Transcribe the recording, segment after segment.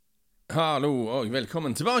Hallo og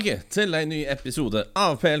velkommen tilbake til en ny episode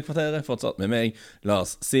av PL-kvarteret. Fortsatt med meg,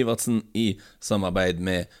 Lars Sivertsen, i samarbeid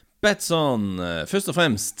med Betsson. Først og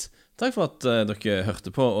fremst, takk for at dere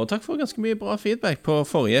hørte på, og takk for ganske mye bra feedback på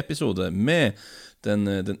forrige episode med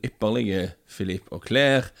den ypperlige Philippe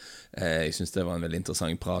Auclair. Jeg synes det var en veldig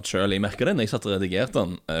interessant prat selv. Jeg merket det når jeg satt og redigerte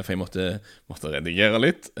den, for jeg måtte redigere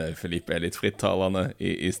litt. Philippe litt frittalende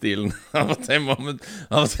i stilen. Av og til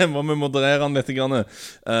må vi moderere han litt grann.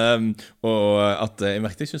 Og at jeg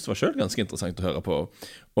merket jeg synes det var selv ganske interessant å høre på.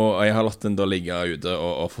 Og jeg har latt den da ligge ute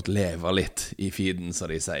og fått leve litt i feeden, så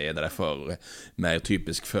de sier. Det er derfor mer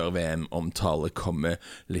typisk før VM-omtale kommer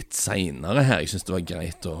litt senere her. Jeg synes det var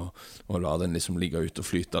greit å la den liksom ligge ut og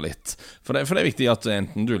flyte litt. For det er viktig at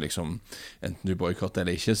enten du boykotter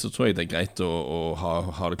eller ikke, så tror jeg det er greit å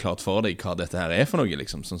ha det klart for deg hva dette her er for noe,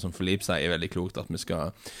 liksom. Sånn som Philippe sier, er veldig klokt at vi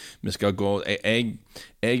skal gå.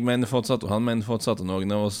 Jeg mener fortsatt, og han mener fortsatt, og noen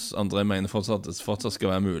av oss andre mener fortsatt, at det fortsatt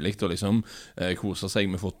skal være mulig å liksom kose seg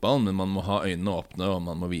med fotballen, men man må ha øynene åpne, og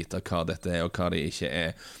man må vite hva dette er, og hva det ikke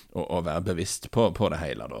er, og være bevisst på det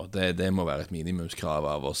hele da. Det må være et minimumskrav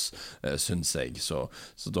av oss, synes jeg. Så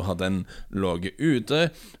da har den ligget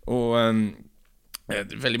ute, og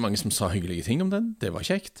veldig mange som sa hyggelige ting om den. Det var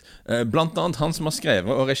kjekt. Blant annet han som har skrevet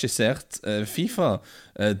og regissert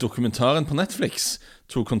FIFA-dokumentaren på Netflix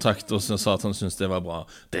tok kontakt og sa at han syntes det var bra.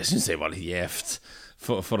 Det synes jeg var litt gjevt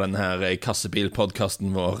for den her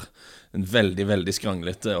kassebil-podcasten vår. En veldig, veldig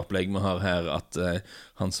skranglete opplegg vi har her, at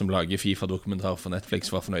han som lager FIFA-dokumentar for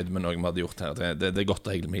Netflix var fornøyd med noe vi hadde gjort her. Det er godt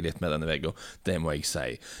å hegle meg litt med denne veggen, det må jeg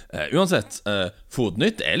si. Uansett,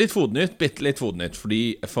 fotnytt er litt fotnytt, bitte litt fotnytt,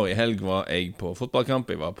 fordi forrige helg var jeg på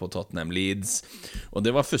fotballkamp, jeg var på Tottenham Leeds, og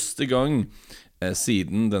det var første gang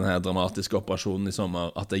siden denne dramatiske operasjonen i sommer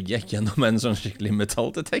at jeg gikk gjennom en sånn skikkelig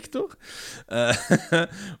metalldetektor.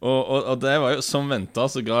 og det var jo som ventet,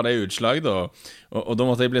 så ga det utslag da. Og da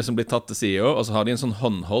måtte jeg bli tatt til siden, og så har de en sånn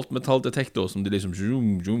håndholdt metalldetektor som de liksom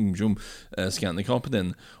skanner kroppen din.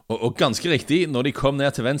 Og ganske riktig, når de kom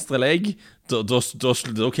ned til venstre legg, da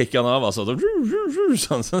kikker han av, altså.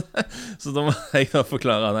 Så da må jeg da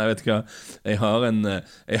forklare, nei, vet du hva, jeg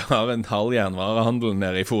har en halv jernvarehandel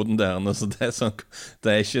nede i foten der, så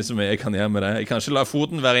det er ikke så mye jeg kan gjøre med det. Jeg kan ikke la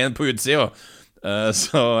foten være igjen på utsiden.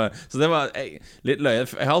 Så det var litt løye.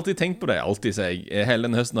 Jeg har alltid tenkt på det, hele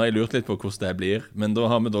den høsten har jeg lurt litt på hvordan det blir, men da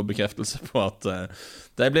har vi da bekreftelse på at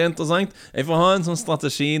det blir interessant. Jeg får ha en sånn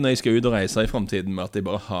strategi når jeg skal ut og reise i fremtiden, med at jeg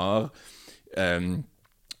bare har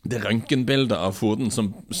det røntgenbildet av foten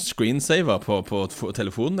som screensaver på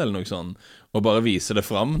telefonen eller noe sånt, og bare vise det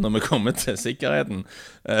fram når vi kommer til sikkerheten,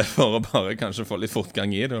 for å bare kanskje få litt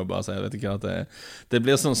fortgang i det, og bare si, vet du hva, det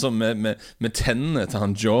blir sånn som med tennene til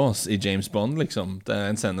han Jaws i James Bond, liksom. Det er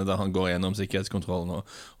en scene der han går gjennom sikkerhetskontrollen,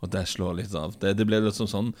 og det slår litt av. Det blir litt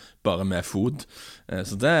sånn, bare med fot.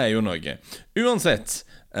 Så det er jo noe. Uansett,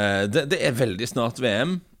 det er veldig snart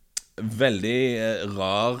VM. Veldig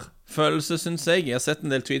rar følelse, synes jeg. Jeg har sett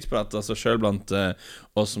en del tweets på at altså, selv blant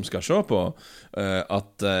oss som skal se på,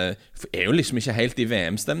 at er jo liksom ikke helt i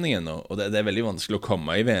VM-stemningen nå, og det er veldig vanskelig å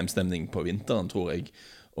komme i VM-stemning på vinteren, tror jeg,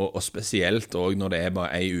 og spesielt også når det er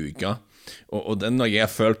bare en uke. Og det er noe jeg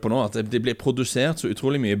har følt på nå, at det blir produsert så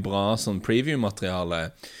utrolig mye bra sånn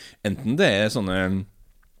preview-materiale, enten det er sånne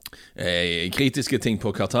kritiske ting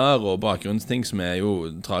på Qatar og bakgrunnsting som er jo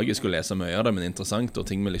tragisk å lese mye av det, men interessant, og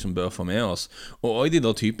ting vi liksom bør få med oss, og de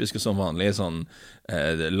da typiske som vanlige sånn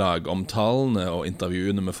lagomtalene og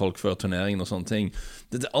intervjuene med folk før turneringen og sånne ting.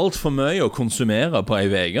 Det er alt for mye å konsumere på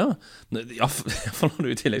en vege, i hvert fall når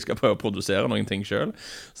du i tillegg skal prøve å produsere noen ting selv,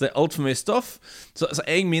 så det er alt for mye stoff. Så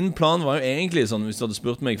min plan var jo egentlig sånn, hvis du hadde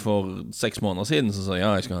spurt meg for 6 måneder siden, så sa jeg,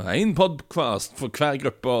 ja, jeg skal ha en podcast for hver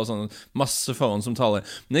gruppe og sånn, masse forhåndsomtale,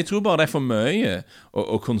 men jeg tror bare det er for mye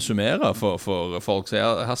å konsumere for folk, så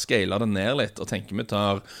jeg har scalet det ned litt, og tenker vi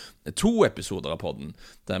tar 2 episoder av podden,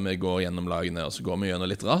 der vi går gjennom lagene, og så går vi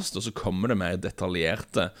gjennom litt raskt, og så kommer det mer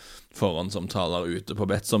detaljerte forhåndsomtaler ute på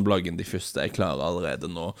Betsson-bloggen. De første er klare allerede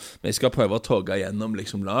nå. Men jeg skal prøve å togge gjennom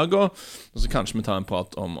liksom laget, og så kanskje vi tar en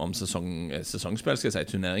prat om sesongspill, skal jeg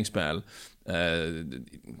si, turneringsspill.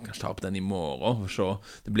 Kanskje ta opp den i morgen, så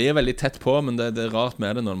det blir veldig tett på, men det er rart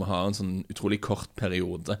med det når vi har en sånn utrolig kort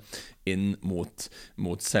periode inn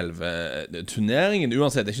mot selve turneringen.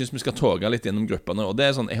 Uansett, jeg synes vi skal togge litt gjennom grupperne, og det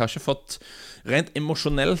er sånn, jeg har ikke fått rent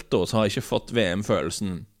emosjonelt da, så har jeg ikke fått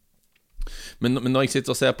VM-følelsen, men når jeg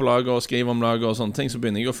sitter og ser på laget og skriver om laget og sånne ting, så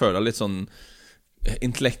begynner jeg å føle litt sånn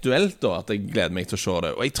intellektuelt da, at jeg gleder meg til å se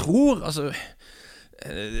det, og jeg tror, altså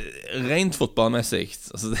rent fotballmessig,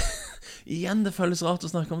 altså igjen, det føles rart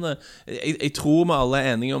å snakke om det. Jeg tror vi alle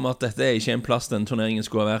er enige om at dette er ikke en plass den turneringen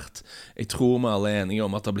skulle ha vært. Jeg tror vi alle er enige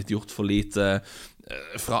om at det har blitt gjort for lite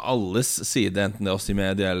fra alles side, enten det er oss i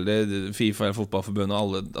media eller det FIFA eller fotballforbundet,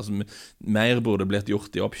 alle, altså, mer burde blitt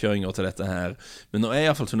gjort i oppkjøringer til dette her. Men nå er i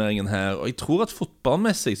hvert fall turneringen her, og jeg tror at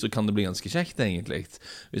fotballmessig så kan det bli ganske kjekt egentlig,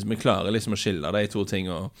 hvis vi klarer liksom å skille de to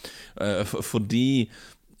tingene, fordi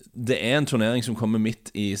det er en turnering som kommer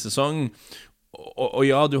midt i sesong, og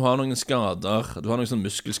ja, du har noen skader, du har noen sånne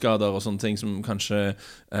muskelskader og sånne ting som kanskje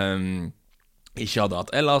ikke hadde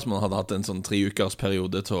hatt ellers. Man hadde hatt en sånn 3 ukers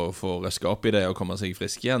periode til å få røske opp i det og komme seg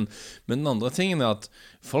frisk igjen. Men den andre tingen er at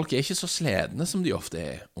folk er ikke så sledne som de ofte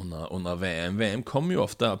er under VM. VM kommer jo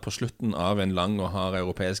ofte på slutten av en lang og hard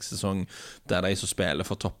europeisk sesong, der de som spiller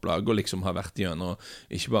for topplag og liksom har vært gjennom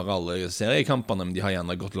ikke bare alle seriekampene, men de har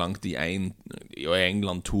gjerne gått langt i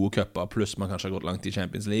England 2 cuper, pluss man kanskje har gått langt i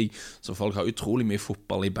Champions League. Så folk har utrolig mye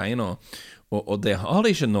fotball i beina, og det har de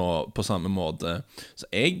ikke nå på samme måte. Så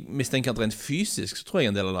jeg mistenker at rent fysisk så tror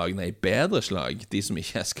jeg en del av lagene er i bedre slag, de som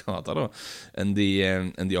ikke er skadet da, enn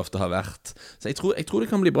de ofte har vært. Så jeg tror det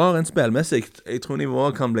kan bli bra rent spillmessig. Jeg tror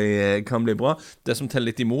nivået kan bli bra. Det som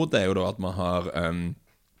teller litt imot er jo da at man har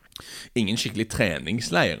ingen skikkelig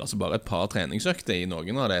treningsleir, altså bare et par treningsøkter i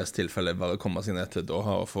noen av deres tilfeller, bare komme seg ned til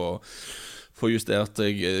Doha og få justert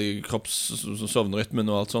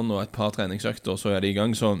kroppssovnrytmen og alt sånn, og et par treningsøkter, og så er de i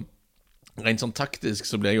gang. Så rent sånn taktisk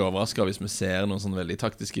så blir jeg overrasket hvis vi ser noen sånn veldig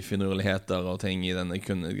taktiske finurligheter og ting i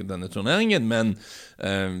denne turneringen, men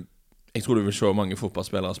jeg tror du vil se mange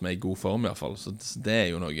fotballspillere som er i god form i hvert fall, så det er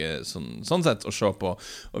jo noe sånn sett å se på.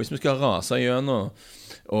 Og hvis vi skal rase gjennom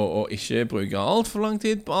og ikke bruke alt for lang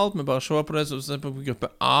tid på alt, men bare se på det, så se på gruppe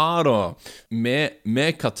A da,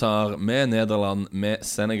 med Qatar, med Nederland, med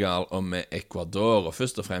Senegal og med Ecuador. Og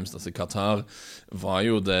først og fremst, altså Qatar var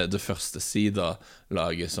jo det første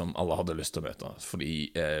sida-laget som alle hadde lyst til å møte,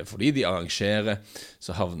 fordi de arrangerer,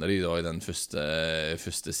 så havner de da i den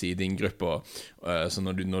første seeding-gruppa. Så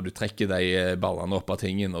når du trekker de ballene opp av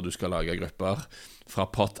tingen når du skal lage grupper fra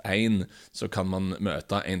pott 1, så kan man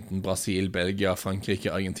møte enten Brasil, Belgia, Frankrike,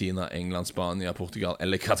 Argentina, England, Spania, Portugal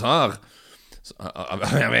eller Qatar. Så, av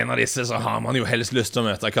en av disse så har man jo helst lyst til å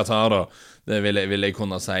møte Qatar da. Det vil jeg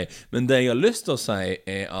kunne si. Men det jeg har lyst til å si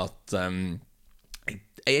er at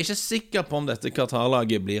jeg er ikke sikker på om dette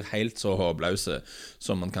Qatar-laget blir helt så håpløse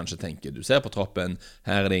som man kanskje tenker. Du ser på troppen,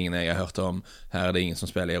 her er det ingen jeg har hørt om, her er det ingen som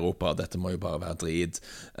spiller i Europa, dette må jo bare være drit.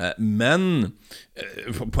 Men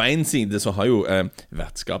på en side så har jo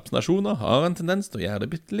vertskapsnasjoner har en tendens til å gjøre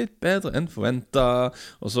det bitte litt bedre enn forventet,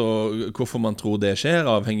 og så hvorfor man tror det skjer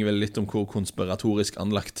avhenger vel litt om hvor konspiratorisk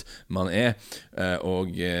anlagt man er,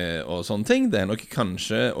 og sånne ting. Det er nok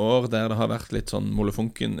kanskje år der det har vært litt sånn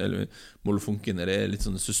molefonken, er det litt sånn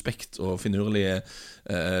suspekt og finurlige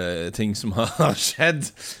ting som har skjedd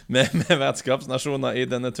med vertskapsnasjoner i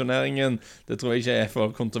denne turneringen. Det tror jeg ikke er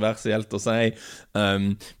for kontroversielt å si.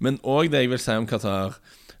 Men også det jeg vil si om Qatar.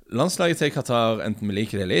 Landslaget til Qatar, enten vi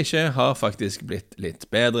liker det eller ikke, har faktisk blitt litt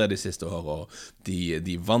bedre de siste årene.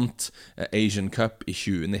 De vant Asian Cup i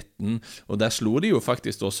 2019, og der slo de jo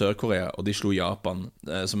faktisk da Sør-Korea, og de slo Japan,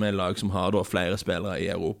 som er lag som har da flere spillere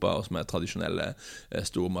i Europa, og som er tradisjonelle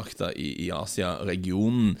stormakter i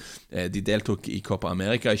Asia-regionen. De deltok i Copa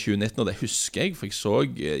America i 2019, og det husker jeg, for jeg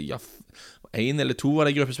så 1 eller 2 av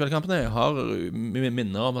de gruppespillkampene. Jeg har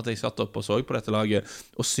minner om at jeg satt opp og så på dette laget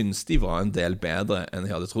og syntes de var en del bedre enn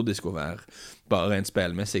jeg hadde trodd de skulle være. Bare rent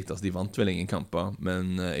spillmessig, altså de vant vel ingen kamper,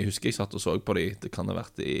 men jeg husker jeg satt og så på de. Det kan ha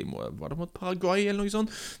vært var det mot Paraguay eller noe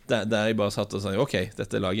sånt, der jeg bare satt og sa ok,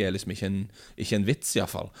 dette laget er liksom ikke en vits i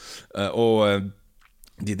hvert fall. Og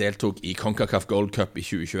de deltok i CONCACAF Gold Cup i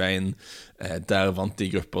 2021. Der vant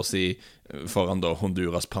de grupper si foran da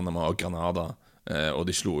Honduras, Panama og Granada. Og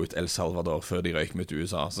de slo ut El Salvador før de røyk mot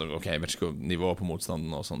USA. Så ok, jeg vet ikke hva nivået på motstanden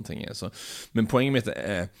og sånne ting er. Men poenget mitt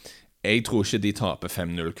er, jeg tror ikke de taper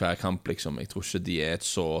 5-0 hver kamp liksom. Jeg tror ikke de er et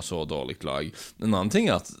så dårlig lag. En annen ting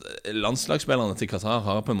er at landslagsspillerne til Qatar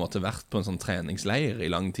har på en måte vært på en sånn treningsleir i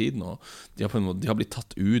lang tid nå. De har blitt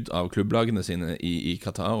tatt ut av klubblagene sine i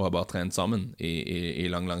Qatar og har bare trent sammen i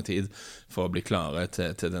lang tid for å bli klare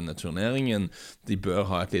til denne turneringen. De bør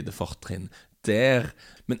ha et lite fortrinn der.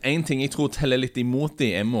 Men en ting jeg tror teller litt imot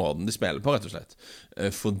de er måten de spiller på, rett og slett.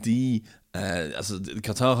 Fordi Altså,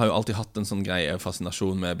 Qatar har jo alltid hatt en sånn greie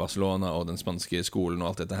fascinasjon med Barcelona og den spanske skolen og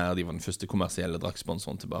alt dette her. De var den første kommersielle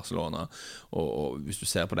drakksponsoren til Barcelona. Og hvis du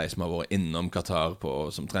ser på de som har vært innom Qatar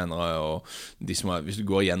som trenere, og hvis du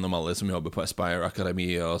går gjennom alle som jobber på Aspire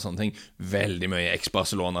Akademi og sånne ting, veldig mye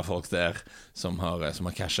eks-Barcelona-folk der som har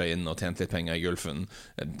cashet inn og tjent litt penger i Gulfen.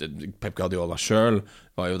 Pep Guardiola selv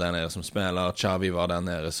var jo der nede som spiller, Xavi var der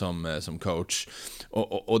nede som coach,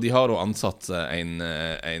 og de har da ansatt en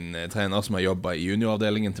trener som har jobbet i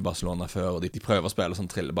junioravdelingen til Barcelona før, og de prøver å spille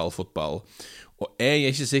sånn trilleballfotball. Og jeg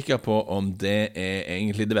er ikke sikker på om det er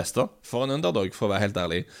egentlig det beste for en underdog, for å være helt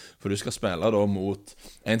ærlig. For du skal spille da mot...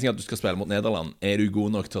 En ting er at du skal spille mot Nederland. Er du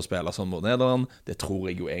god nok til å spille sånn mot Nederland? Det tror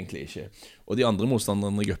jeg jo egentlig ikke. Og de andre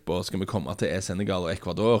motstanderne i gruppa skal vi komme til er Senegal og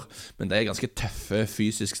Ecuador, men det er ganske tøffe,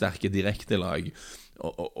 fysisk sterke, direkte lag.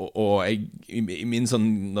 Og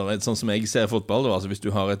sånn som jeg ser fotball da, altså hvis du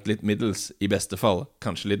har et litt middels, i beste fall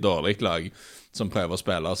kanskje litt dårlig lag som prøver å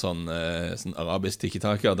spille sånn arabisk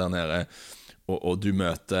tiki-taka der nede, og du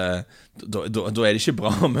møter da er det ikke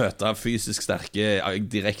bra å møte fysisk sterke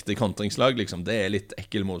direkte kontringslag liksom. Det er litt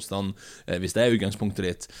ekkel motstand hvis det er utgangspunktet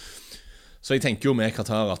ditt. Så jeg tenker jo med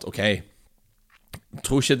Qatar at ok,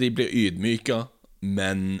 tror ikke de blir ydmyka,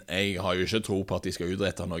 men jeg har jo ikke tro på at de skal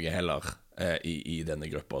utrette noe heller i denne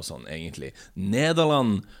gruppa sånn, egentlig.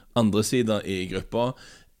 Nederland, andre siden i gruppa.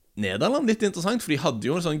 Nederland litt interessant, for de hadde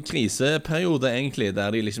jo en sånn kriseperiode egentlig,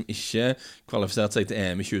 der de liksom ikke kvalifiserte seg til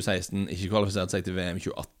EM i 2016, ikke kvalifiserte seg til VM i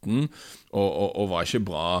 2018, og var ikke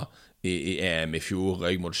bra i EM i fjor,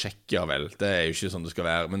 røyk mot Tsjekkia vel. Det er jo ikke sånn det skal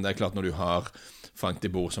være, men det er klart når du har Frank de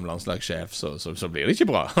Boer som landslagssjef, så blir det ikke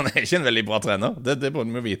bra. Han er ikke en veldig bra trener, det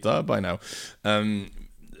burde vi vite by now.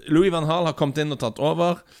 Louis van Gaal har kommet inn og tatt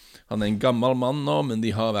over. Han er en gammel mann nå, men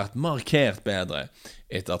de har vært markert bedre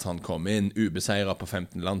etter at han kom inn, ubeseiret på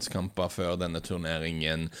 15 landskamper før denne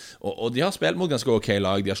turneringen. Og de har spilt mot ganske ok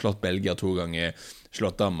lag. De har slått Belgia 2 ganger,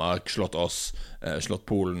 slått Danmark, slått oss, slått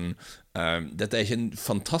Polen. Dette er ikke en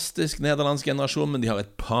fantastisk nederlandsk generasjon, men de har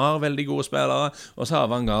et par veldig gode spillere, og så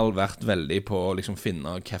har Van Gaal vært veldig på å liksom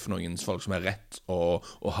finne hva for noen folk som er rett å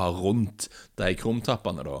ha rundt de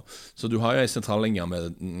krumtappene da. Så du har jo en sentrallinje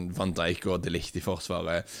med Van Dijk og De Ligt i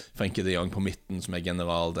forsvaret, Frenkie de Jong på midten som er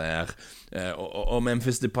general der, og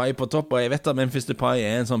Memphis Depay på topp. Og jeg vet at Memphis Depay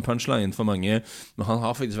er en sånn punchline for mange, men han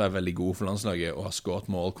har faktisk vært veldig god for landslaget og har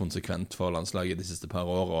skåret mål konsekvent for landslaget de siste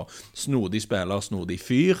par år, og snodig spiller, snodig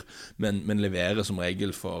fyr, men leverer som regel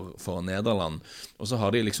for Nederland. Og så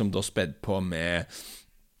har de liksom da spedd på med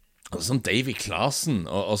sånn Davy Klaassen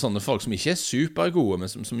og sånne folk som ikke er supergode, men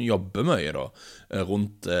som jobber mye da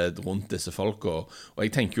rundt disse folk. Og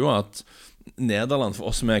jeg tenker jo at Nederland, for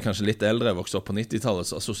oss som er kanskje litt eldre, vokste opp på 90-tallet,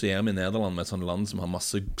 så assosierer vi Nederland med et sånt land som har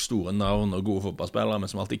masse store navn og gode fotballspillere, men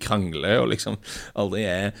som alltid krangler og liksom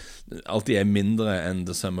alltid er mindre enn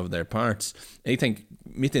the sum of their parts.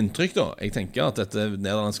 Mitt inntrykk da, jeg tenker at dette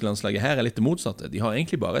nederlandske landslaget her er litt det motsatte. De har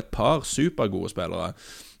egentlig bare et par supergode spillere,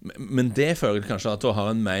 men det føler kanskje at du har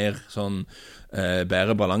en mer sånn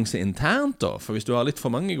bedre balanse internt da, for hvis du har litt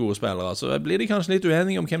for mange gode spillere, så blir de kanskje litt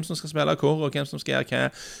uenige om hvem som skal spille hvor, og hvem som skal gjøre hva.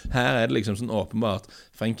 Her er det liksom sånn åpenbart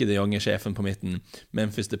Frenkie de Jong er sjefen på midten,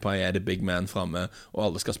 Memphis Depay er the big man fremme, og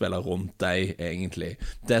alle skal spille rundt deg egentlig.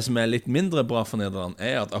 Det som er litt mindre bra for Nederland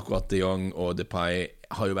er at akkurat de Jong og Depay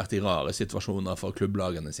har jo vært i rare situasjoner for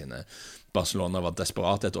klubblagene sine. Barcelona var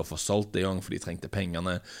desperat etter å få solgt de Jong, for de trengte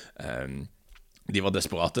pengene. De var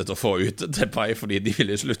desperate til å få ut Depay, fordi de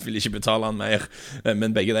ville ikke betale han mer,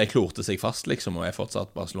 men begge de klorte seg fast liksom, og er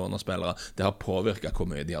fortsatt Barcelona-spillere. Det har påvirket hvor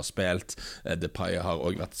mye de har spilt. Depay har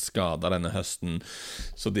også vært skadet denne høsten,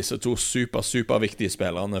 så disse to super viktige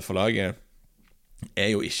spillerne for laget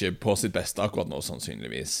er jo ikke på sitt beste akkurat nå,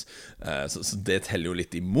 sannsynligvis. Så det teller jo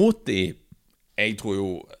litt imot de. Jeg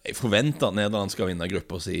forventer at Nederland skal vinne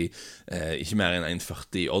gruppa si, ikke mer enn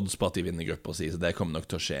 1,40 odds på at de vinner gruppa si, så det kommer nok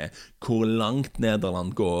til å skje. Hvor langt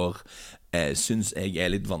Nederland går, synes jeg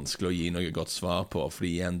er litt vanskelig å gi noe godt svar på,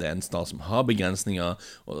 fordi igjen det er en stad som har begrensninger,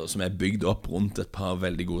 og som er bygd opp rundt et par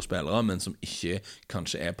veldig gode spillere, men som ikke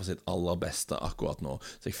kanskje er på sitt aller beste akkurat nå.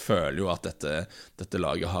 Så jeg føler jo at dette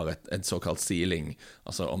laget har et såkalt ceiling,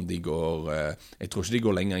 altså om de går, jeg tror ikke de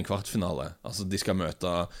går lenger enn kvartfinale. Altså de skal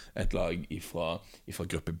møte et lag ifra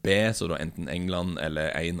gruppe B, så da enten England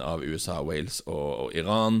eller en av USA, Wales og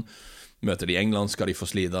Iran. Møter de England, skal de få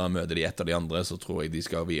slide. Møter de et av de andre, så tror jeg de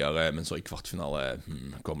skal videre. Men så i kvartfinale,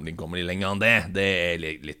 kommer de lenger enn det? Det er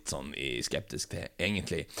litt sånn skeptisk til,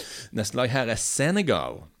 egentlig. Neste lag her er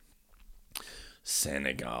Senegal.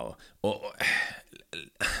 Og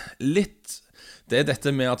litt det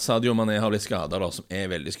dette med at Sadio Mané har blitt skadet da, som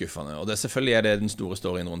veldig skuffende. Og selvfølgelig det den store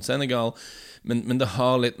storyen rundt Senegal, men det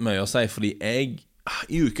har litt mye å si, fordi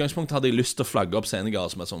i utgangspunktet hadde jeg lyst til å flagge opp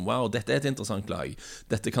Senegal som sånn, wow, dette et interessant lag,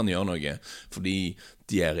 dette kan gjøre noe, fordi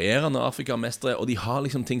de regjerende Afrikamestere, og de har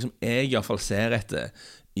liksom ting som jeg i hvert fall ser etter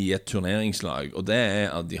i et turneringslag, og det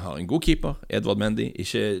at de har en god keeper, Edward Mendy,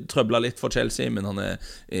 ikke trøblet litt for Chelsea, men han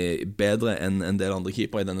bedre enn en del andre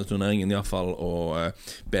keepere i denne turneringen i hvert fall, og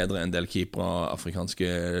bedre enn del keepere afrikanske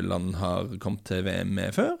land har kommet til VM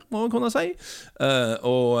med før, må man kunne si.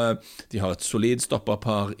 Og de har et solid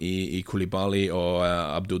stopperpar i Koulibaly og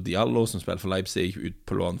Abdou Diallo, som spiller for Leipzig, ut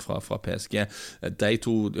på lån fra PSG. De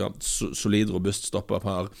to, solid, robust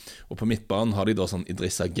stopperpar, og på midtbanen har de da sånn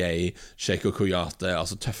Idrissa Gueye, Cheiko Kouyaté,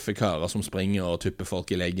 altså tøffe karer som springer og tupper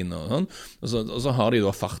folk i leggen og sånn, og så har de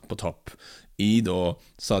da fart på topp i da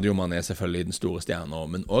Sadio Mané selvfølgelig den store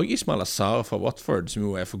stjernen, men også Ismail Assar fra Watford, som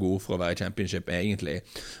jo for god for å være i championship egentlig,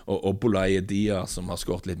 og Boulaye Dia, som har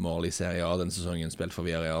skåret litt mål i Serie A denne sesongen, spilt for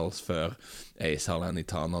Villarreal før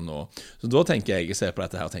Salernitana nå. Så da tenker jeg ser på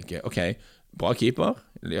dette her og tenker, ok, bra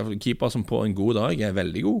keeper som på en god dag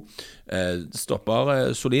veldig god,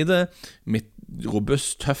 stopper solide,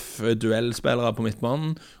 robust, tøff duellspillere på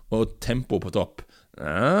midtbanen, og tempo på topp.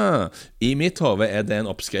 I mitt hode det en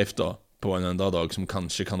oppskrift da, på en underdog som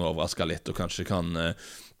kanskje kan overraske litt, og kanskje kan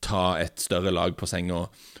ta et større lag på senga,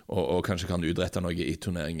 og kanskje kan utrette noe i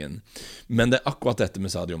turneringen. Men det akkurat dette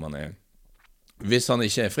med Sadio Mané. Hvis han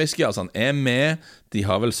ikke frisk, altså han med, de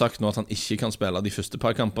har vel sagt nå at han ikke kan spille de første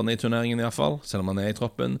par kampene i turneringen i hvert fall, selv om han i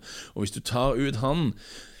troppen, og hvis du tar ut han,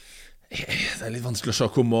 det litt vanskelig å se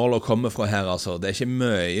hvor målet kommer fra her, altså. Det ikke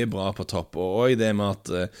mye bra på topp, og det med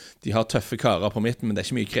at de har tøffe karer på midten, men det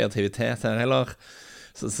ikke mye kreativitet her heller.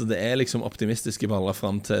 Så det liksom optimistiske baller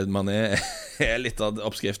frem til Mané litt av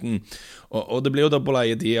oppskriften. Og det blir jo da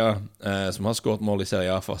Boulaye Dia, som har skåret mål i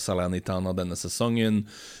Serie A for Salernitana denne sesongen.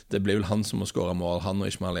 Det blir vel han som må skåre mål, han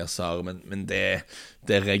og Ismail Assar, men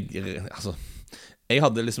altså jeg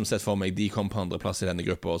hadde liksom sett for meg de kom på andre plass i denne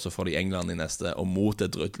gruppa, og så får de England i neste, og mot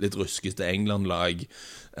et litt ruskeste England-lag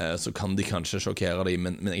så kan de kanskje sjokkere dem,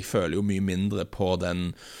 men jeg føler jo mye mindre på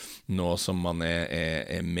den nå som man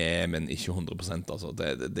med, men ikke 100%, altså.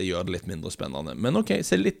 Det gjør det litt mindre spennende. Men ok,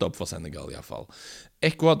 se litt opp for Senegal i hvert fall.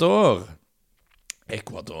 Ecuador,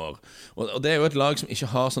 og det jo et lag som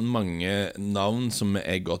ikke har sånn mange navn som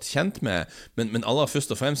godt kjent med, men aller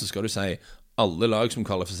først og fremst så skal du si alle lag som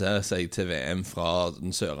kvalifiserer seg til VM fra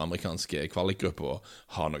den søramerikanske kvalikgruppa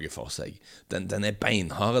har noe for seg. Den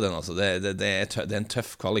beinharde, den altså. Det en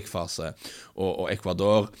tøff kvalikfase, og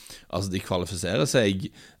Ecuador, altså de kvalifiserer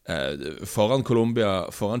seg foran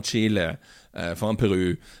Colombia, foran Chile, foran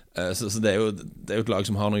Peru, så det jo et lag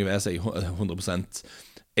som har noe ved seg 100%.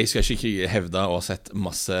 Jeg skal ikke hevde å ha sett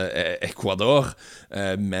masse Ecuador,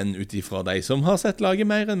 men utifra de som har sett laget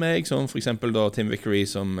mer enn meg, som for eksempel da Tim Vickery,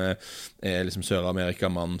 som liksom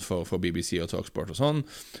Sør-Amerika-mann for BBC og Talksport og sånn,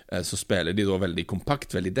 så spiller de da veldig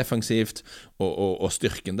kompakt, veldig defensivt, og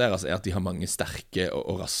styrken deres at de har mange sterke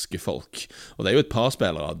og raske folk. Og det jo et par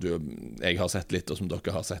spillere jeg har sett litt, og som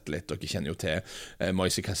dere har sett litt. Dere kjenner jo til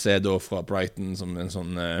Moise Caicedo fra Brighton, som en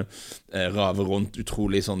sånn rave rundt,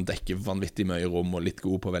 utrolig sånn dekker vanvittig mye rom, og litt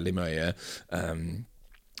god på veldig mye.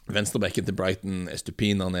 Venstrebekken til Brighton,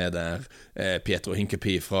 Estupinan der, Pietro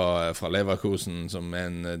Hincapié fra Leverkusen, som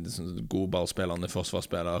en god ballspillende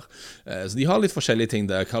forsvarsspiller. Så de har litt forskjellige ting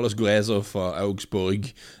der. Carlos Guezo fra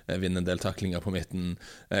Augsburg vinner en del taklinger på midten.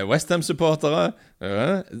 West Ham-supportere,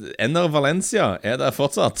 Enner Valencia der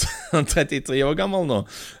fortsatt. Han 33 år gammel nå.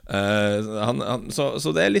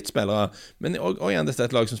 Så det litt spillere. Men også igjen, dette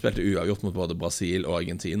et lag som spilte uavgjort mot både Brasil og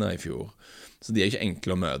Argentina i fjor. Så de ikke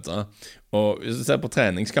enkle å møte. Og hvis du ser på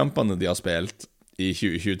treningskampene de har spilt i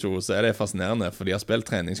 2022, så det fascinerende, for de har spilt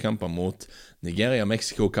treningskamper mot Nigeria,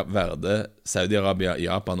 Mexico, Kap Verde, Saudi-Arabia,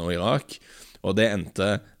 Japan og Irak, og det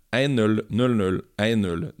endte 1-0, 0-0,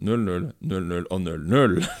 1-0, 0-0, 0-0 og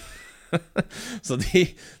 0-0. Så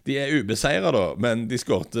de ubeseiret da, men de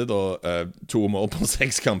skårte da 2 mål på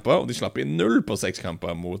 6 kamper, og de slapp inn 0 på 6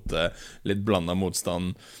 kamper mot litt blandet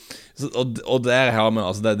motstand. Og der har vi,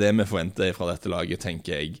 altså det vi forventer fra dette laget,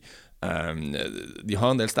 tenker jeg. De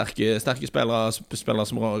har en del sterke spillere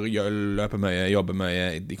som løper mye, jobber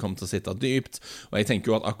mye, de kommer til å sitte dypt, og jeg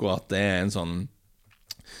tenker jo at akkurat det en sånn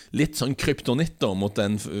litt sånn kryptonitter mot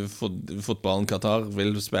den fotballen Qatar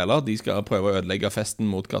vil spille. De skal prøve å ødelegge festen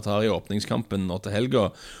mot Qatar i åpningskampen nå til helga,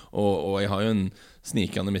 og jeg har jo en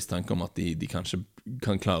snikende mistanke om at de kanskje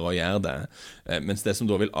kan klare å gjøre det. Mens det som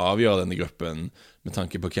da vil avgjøre denne gruppen, med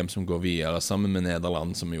tanke på hvem som går videre, sammen med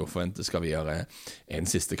Nederland, som jo forventes skal videre, den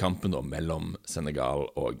siste kampen da, mellom Senegal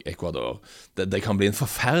og Ecuador. Det kan bli en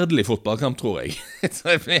forferdelig fotballkamp, tror jeg.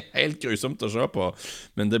 Så det blir helt grusomt å se på,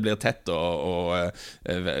 men det blir tett,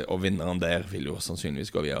 og vinneren der vil jo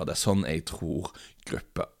sannsynligvis gå videre. Det er sånn jeg tror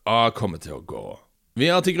gruppe A kommer til å gå. Vi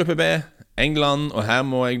er til gruppe B, England, og her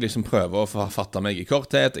må jeg liksom prøve å fatte meg i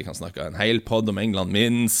korthet. Jeg kan snakke en hel podd om England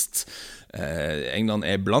minst. England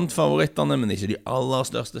er blant favorittene, men ikke de aller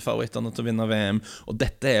største favorittene til å vinne VM. Og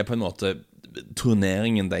dette er på en måte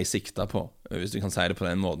turneringen de sikter på, hvis du kan si det på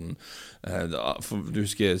den måten. Du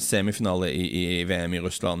husker semifinale i VM i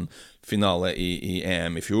Russland, finale i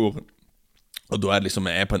EM i fjor. Og da er det liksom,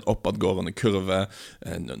 jeg er på en oppadgående kurve.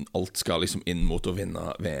 Alt skal liksom inn mot å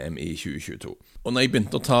vinne VM i 2022. Og når jeg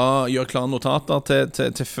begynte å gjøre klare notater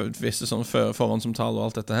til visse sånne forhåndsomtaler og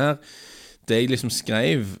alt dette her, det jeg liksom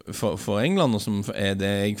skrev for England, og som er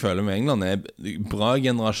det jeg føler med England, er bra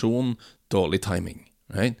generasjon, dårlig timing.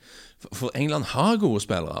 Right? For England har gode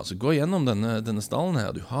spillere, altså gå gjennom denne stallen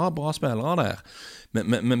her. Du har bra spillere der.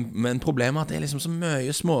 Men problemet er at det er liksom så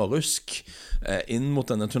mye smårusk inn mot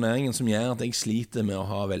denne turneringen som gjør at jeg sliter med å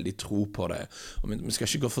ha veldig tro på det. Og vi skal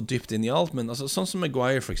ikke gå for dypt inn i alt, men altså, sånn som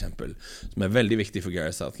Maguire for eksempel, som er veldig viktig for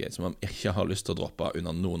Gareth Southgate, som han ikke har lyst til å droppe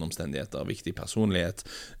under noen omstendigheter. Viktig personlighet,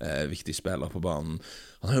 viktig spiller på banen.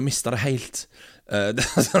 Han har jo mistet det helt. Det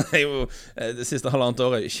er jo det siste halvannet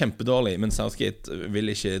året kjempedårlig, men Southgate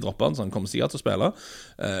vil ikke droppe han, så han kommer sikkert til å spille,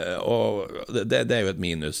 og det er jo et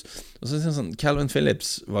minus. Og så er det sånn, Calvin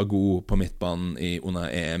Phillips var god på midtbanen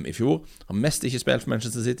under EM i fjor. Han mest ikke spilt for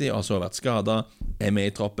Manchester City, har så vært skadet, er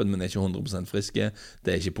med i troppen, men er ikke 100% friske.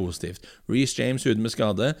 Det er ikke positivt. Reece James ute med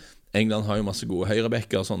skade. England har jo masse gode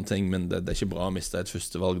høyrebekker og sånne ting, men det er ikke bra å miste et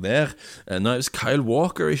førstevalg der. Nå er Kyle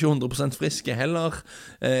Walker ikke 100% friske heller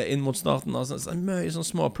inn mot starten. Altså, det er mye sånn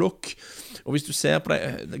småplukk. Og hvis du ser på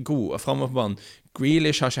det gode fremover på banen,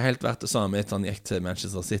 Grealish har ikke helt vært det samme etter han gikk til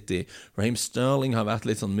Manchester City. Raheem Sterling har vært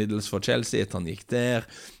litt sånn middels for Chelsea etter han gikk der.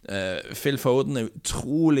 Phil Foden er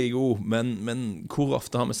utrolig god, men hvor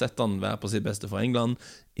ofte har vi sett han være på sitt beste for England?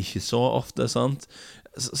 Ikke så ofte, sant?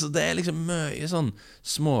 Så det er liksom mye sånn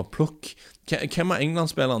småplukk. Hvem av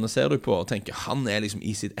England-spillerne ser du på og tenker han er liksom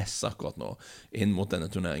i sitt ess akkurat nå inn mot denne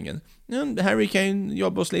turneringen? Ja, Harry Kane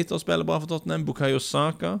jobber og sliter og spiller bra for Tottenham. Bukayo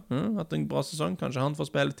Saka hatt en bra sesong, kanskje han får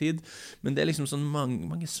spilletid, men det er liksom sånn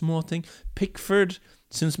mange små ting. Pickford,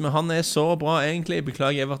 synes vi han er så bra egentlig.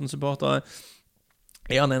 Beklager Everton-supportere.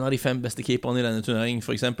 Er han en av de 5 beste keeperne i denne turneringen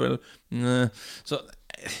for eksempel? Så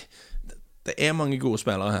det er mange gode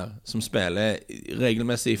spillere her som spiller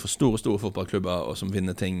regelmessig for store fotballklubber og som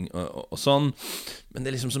vinner ting og sånn, men det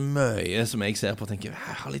er liksom så mye som jeg ser på og tenker,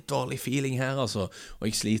 jeg har litt dårlig feeling her altså, og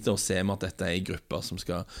jeg sliter å se med at dette er i grupper som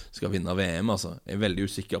skal vinne VM altså. Jeg er veldig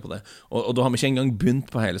usikker på det, og da har vi ikke engang begynt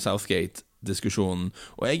på hele Southgate-diskusjonen,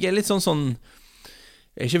 og jeg er litt sånn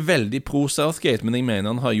jeg er ikke veldig pro Southgate, men jeg mener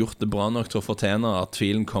han har gjort det bra nok til å fortjene at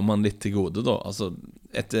tvilen kommer han litt til gode da, altså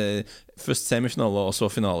etter først semifinaler og så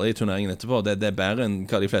finale i turneringen etterpå, det er bedre enn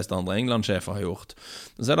hva de fleste andre England-sjefer har gjort.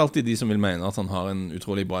 Så er det alltid de som vil mene at han har en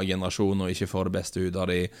utrolig bra generasjon og ikke får det beste ut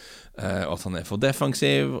av de, og at han er for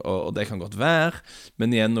defensiv, og det kan godt være,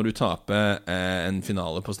 men igjen når du taper en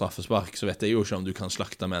finale på straffespark, så vet jeg jo ikke om du kan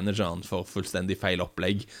slakte manageren for fullstendig feil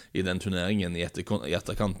opplegg i den turneringen i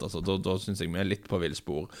etterkant, altså da synes jeg vi er litt på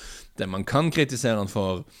villspor. Det man kan kritisere han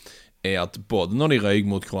for er at både når de røyk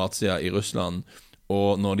mot Kroatia i Russland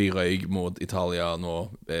og når de røyk mot Italia nå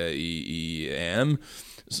i EM,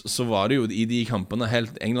 så var det jo i de kampene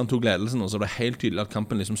England tok ledelsen, og så var det helt tydelig at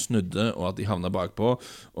kampen liksom snudde, og at de havnet bakpå,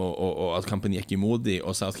 og at kampen gikk imot de,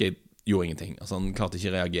 og Southgate gjorde ingenting. Altså han klarte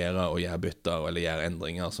ikke å reagere og gjøre bytter eller gjøre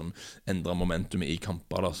endringer som endrer momentumet i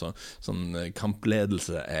kamper. Da. Sånn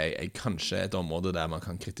kampledelse er kanskje et område der man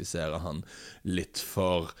kan kritisere han litt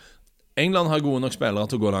for. England har gode nok spillere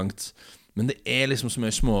til å gå langt, men det er liksom så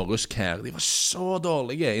mye smårusk her. De var så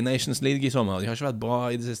dårlige i Nations League i sommer. De har ikke vært bra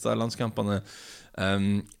i de siste landskampene.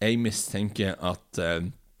 Jeg mistenker at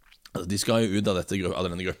de skal jo ut av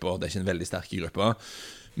denne gruppa. Det er ikke en veldig sterk gruppe,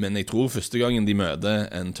 men jeg tror første gangen de møter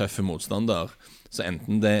en tøffe motstander, så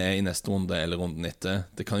enten det er i neste runde eller runden etter,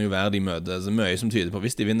 det kan jo være de møter så mye som tyder på,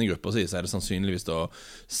 hvis de vinner gruppa si, så er det sannsynligvis da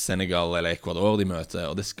Senegal eller Ecuador de møter,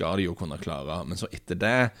 og det skal de jo kunne klare, men så etter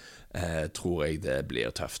det tror jeg det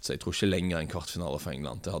blir tøft, så jeg tror ikke lenger en kvartfinale for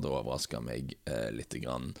England. Det hadde overrasket meg litt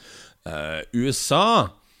grann. USA,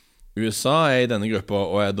 USA I denne gruppa,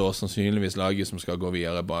 og da sannsynligvis laget som skal gå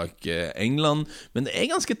videre bak England. Men det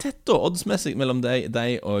ganske tett da, oddsmessig mellom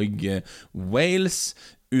de og Wales.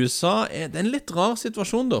 USA det en litt rar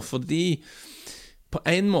situasjon da, fordi på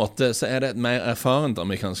en måte så det et mer erfarent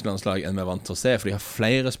amerikansk landslag enn vi vant til å se, for de har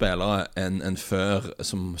flere spillere enn før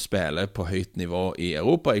som spiller på høyt nivå I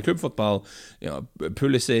Europa, I klubbfotball. Ja,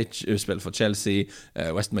 Pulisic spiller for Chelsea,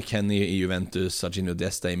 Weston McKennie I Juventus, Serginho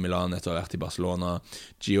Deste I Milan etter å ha vært I Barcelona,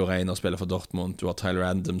 Gio Reyna spiller for Dortmund, du har Tyler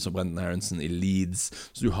Adams og Brendan Aronson I Leeds,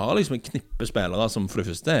 så du har liksom en knippe spillere som for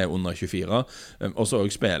det første under 24, og så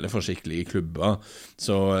også spiller for skikkelige klubber,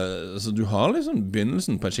 så du har liksom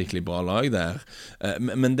begynnelsen på et skikkelig bra lag der.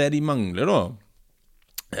 Men det de mangler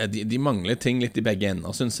da de mangler ting litt I begge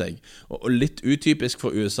ender, synes jeg. Og litt utypisk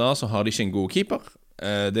for USA så har de ikke en god keeper.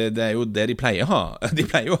 Det jo det de pleier å ha. De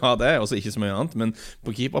pleier jo å ha det, og så ikke så mye annet. Men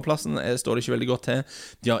på keeperplassen står det ikke veldig godt til.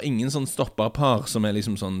 De har ingen sånn stopperpar som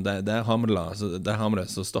liksom sånn, der har vi det,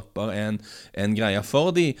 så stopper en greie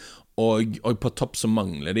for de. Og på topp så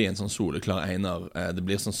mangler de en sånn soleklar einer. Det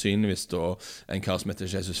blir sannsynligvis da en kar som heter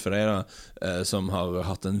Jesus Ferreira, som har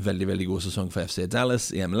hatt en veldig, veldig god sesong for FC Dallas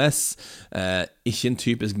I MLS. Ikke en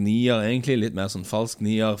typisk nier egentlig, litt mer sånn falsk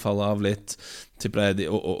nier, faller av litt.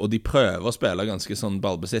 Og de prøver å spille ganske sånn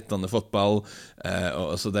ballbesittende fotball,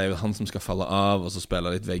 og så det jo han som skal falle av, og så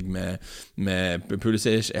spiller litt vegg med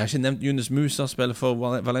Pulisic. Jeg har ikke nevnt Yunus Musa, spiller for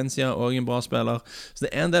Valencia, og en bra spiller. Så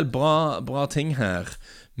det en del bra ting her.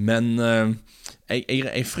 Men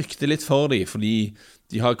jeg frykter litt for dem, fordi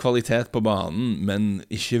de har kvalitet på banen, men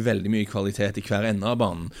ikke veldig mye kvalitet I hver ende av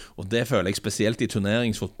banen. Og det føler jeg spesielt I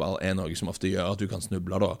turneringsfotball noe som ofte gjør at du kan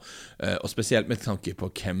snuble da. Og spesielt med tanke på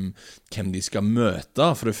hvem de skal møte.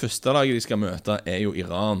 For det første laget de skal møte jo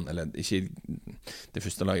Iran, eller ikke det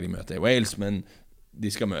første laget de møter Wales, men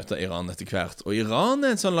de skal møte Iran etter hvert. Og Iran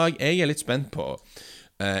en sånn lag jeg litt spent på.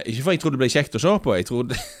 Ikke for jeg tror det blir kjekt å se på, jeg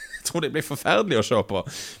tror det blir forferdelig å se på,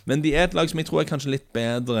 men de et lag som jeg tror kanskje litt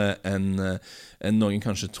bedre enn noen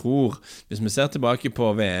kanskje tror. Hvis vi ser tilbake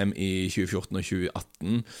på VM I 2014 og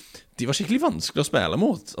 2018, de var skikkelig vanskelig å spille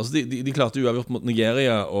mot. Altså de klarte uavgjort mot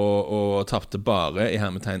Nigeria og tappte bare I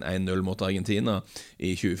hermetegn 1-0 mot Argentina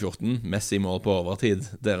I 2014. Messi mål på overtid,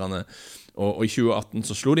 derene. Og I 2018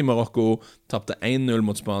 så slo de Marokko, tappte 1-0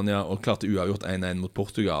 mot Spania og klarte uavgjort 1-1 mot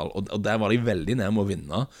Portugal, og der var de veldig nærme å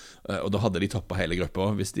vinne, og da hadde de toppet hele gruppa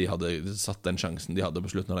hvis de hadde satt den sjansen de hadde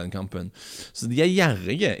på slutten av den kampen. Så de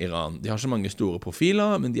gjerrige Iran. De har ikke mange store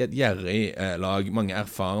profiler, men de et gjerrig lag, mange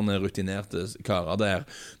erfarne, rutinerte karer der,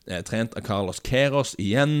 trent av Carlos Queiroz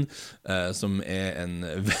igjen, som en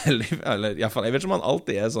veldig, eller I hvert fall, jeg vet ikke om han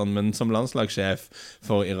alltid sånn, men som landslagssjef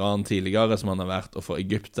for Iran tidligere, som han har vært, og for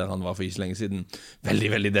Egypt, der han var for ikke lenge siden,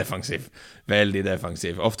 veldig, veldig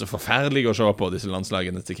defensiv, ofte forferdelig å se på disse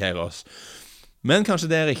landslagene til Queiroz. Men kanskje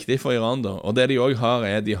det riktig for Iran da, og det de også har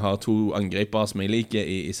de har to angripere som jeg liker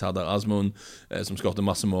I Sardar Azmoun, som skårte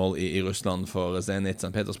masse mål I Russland for Zenit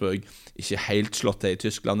St. Petersburg, ikke helt slått til I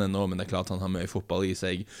Tyskland ennå, men det klart han har mye fotball I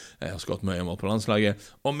seg, har skåret mye mål på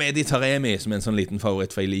landslaget, og Mehdi Taremi som en sånn liten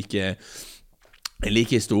favoritt, for jeg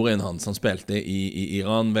liker historien hans. Han spilte I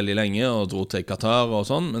Iran veldig lenge og dro til Qatar og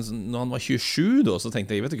sånn, men når han var 27 da, så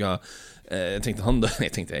tenkte jeg, vet du hva, tenkte han at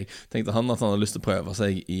han hadde lyst til å prøve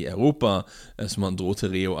seg I Europa, som han dro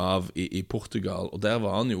til Rio av I Portugal, og der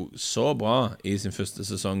var han jo så bra I sin første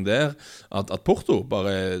sesong der, at Porto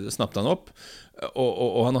bare snappte han opp,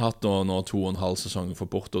 og han har hatt nå 2,5 sesonger for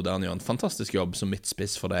Porto, der han gjør en fantastisk jobb som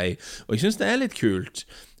midtspiss for deg, og jeg synes det litt kult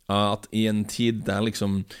at I en tid der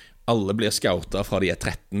liksom alle blir scoutet fra de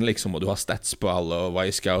 13 liksom, og du har stats på alle og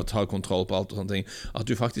Y-scout har kontroll på alt og sånne ting, at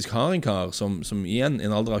du faktisk har en kar som igjen I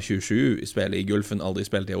en alder av 27 spiller I Gulfen, aldri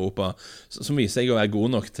spilt I Europa, som viser seg å være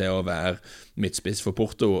god nok til å være midtspiss for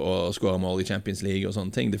Porto og skåre mål I Champions League og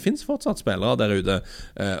sånne ting. Det finnes fortsatt spillere der ute,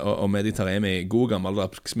 og Mehdi Taremi, god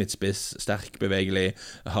gammeldags midtspiss, sterk, bevegelig,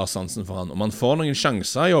 har sansen for han, og man får noen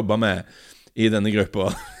sjanser å jobbe med I denne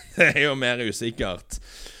gruppa. Det jo mer usikkert.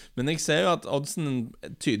 Men jeg ser jo at oddsen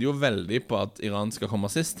tyder jo veldig på at Iran skal komme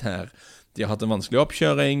sist her. De har hatt en vanskelig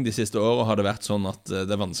oppkjøring. De siste årene har det vært sånn at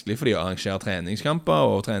det vanskelig for de å arrangere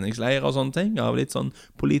treningskamper og treningsleirer og sånne ting, av litt sånn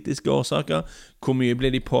politiske årsaker. Hvor mye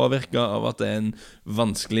blir de påvirket av at det en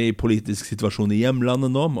vanskelig politisk situasjon I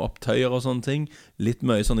hjemlandet nå, med opptøyer og sånne ting? Litt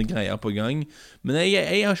mye sånne greier på gang. Men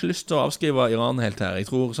jeg har ikke lyst til å avskrive Iran helt her. Jeg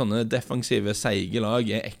tror sånne defensive, seige lag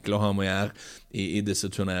ekle å ha med å gjøre I disse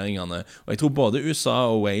turneringene. Og jeg tror både USA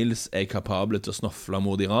og Wales kapable til å snofle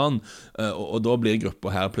mot Iran, og da blir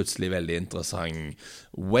gruppa her plutselig veldig interessant.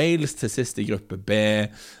 Wales til sist I gruppe B,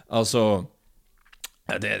 altså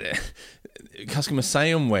hva skal vi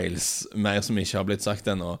si om Wales, mer som ikke har blitt sagt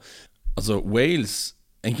ennå? Altså Wales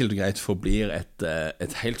enkelt og greit forblir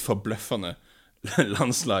et helt forbløffende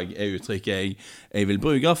landslag uttrykket jeg vil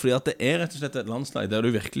bruke, fordi at det rett og slett et landslag der du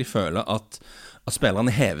virkelig føler at spillerne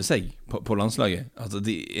hever seg på landslaget. Altså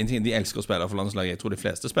de elsker å spille for landslaget. Jeg tror de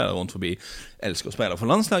fleste spillere rundt forbi elsker å spille for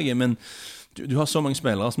landslaget, men du har så mange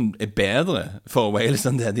spillere som bedre for Wales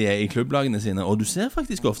enn det de i klubblagene sine, og du ser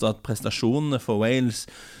faktisk ofte at prestasjonene for Wales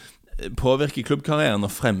påvirker klubbkarrieren og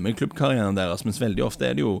fremmer klubbkarrieren deres, mens veldig ofte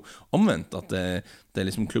det jo omvendt, at det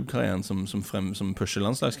liksom klubbkarrieren som pusher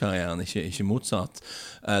landslagskarrieren, ikke motsatt.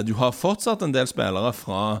 Du har fortsatt en del spillere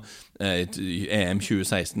fra EM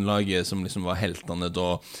 2016-laget som liksom var heltene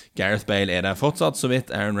da. Gareth Bale der fortsatt så vidt,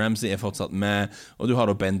 Aaron Ramsey fortsatt med, og du har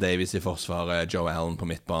da Ben Davies i forsvaret, Joe Allen på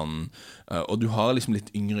midtbanen, og du har liksom litt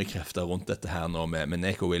yngre krefter rundt dette her nå med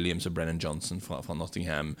Neco Williams og Brennan Johnson fra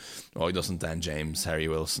Nottingham, og da sånn Dan James, Harry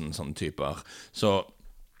Wilson, sånne typer. Så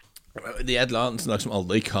det et landslag som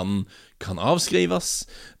aldri kan avskrives,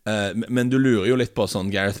 men du lurer jo litt på sånn,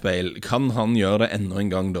 Gareth Bale, kan han gjøre det enda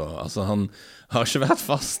en gang da? Altså han har ikke vært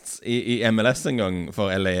fast i MLS en gang for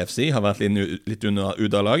LAFC, har vært litt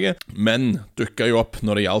ut av laget, men dukket jo opp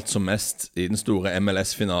når det gjaldt som mest i den store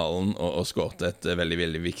MLS-finalen og skåret et veldig,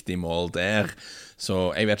 veldig viktig mål der.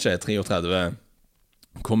 Så jeg vet ikke, 33,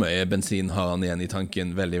 hvor mye bensin har han igjen i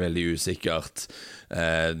tanken? Veldig, veldig usikkert.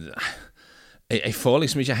 Jeg får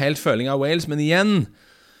liksom ikke helt føling av Wales, men igjen,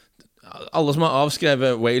 alle som har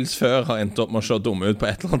avskrevet Wales før har endt opp med å se dumme ut på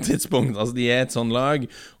et eller annet tidspunkt. Altså de et sånn lag,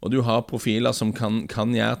 og du har profiler som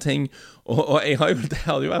kan gjøre ting, og det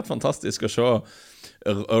hadde jo vært fantastisk å se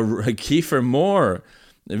Kiefer Moore,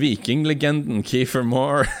 vikinglegenden Kiefer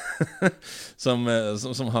Moore, som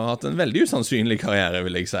har hatt en veldig usannsynlig karriere,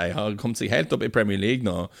 vil jeg si, har kommet seg helt opp i Premier League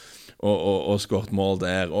nå, og skåret mål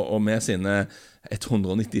der, og med sine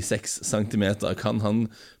 196 centimeter kan han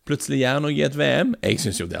plutselig gjøre noe i et VM. Jeg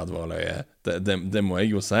synes jo det hadde vært løye. Det må jeg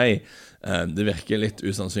jo si. Det virker litt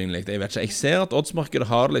usannsynlig. Jeg vet ikke, jeg ser at oddsmarkedet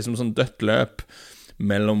har liksom sånn dødt løp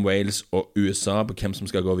mellom Wales og USA på hvem som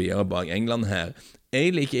skal gå videre bak England her.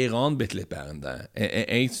 Jeg liker Iran bitte litt bedre enn det.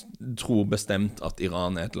 Jeg tror bestemt at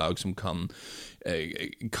Iran et lag som kan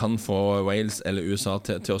få Wales eller USA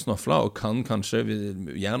til å snøfle, og kan kanskje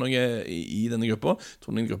gjøre noe i denne gruppa. Jeg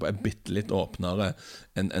tror denne gruppa bitte litt åpnere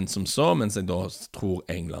enn som så, mens jeg da tror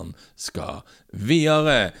England skal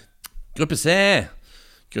videre. Gruppe C.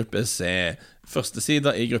 Første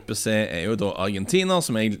sida i gruppe C jo da Argentina,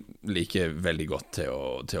 som jeg liker veldig godt til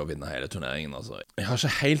å vinne hele turneringen. Altså. Jeg har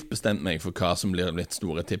ikke helt bestemt meg for hva som blir litt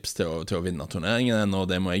store tips til å vinne turneringen, og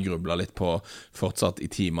det må jeg gruble litt på fortsatt i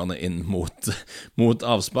timene inn mot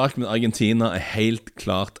avspark, men Argentina helt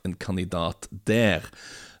klart en kandidat der.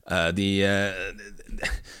 De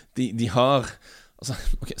har... Altså,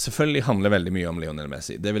 okay, selvfølgelig handler veldig mye om Lionel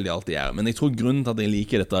Messi. Det vil de alltid gjøre. Men jeg tror grunnen til at jeg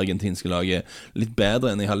liker dette argentinske laget litt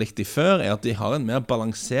bedre enn jeg har likt de før, at de har en mer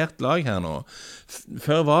balansert lag her nå.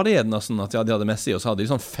 Før var det gjerne sånn at de hadde Messi, og så hadde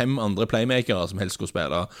de sånn 5 andre playmakere som helst skulle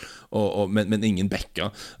spille, men ingen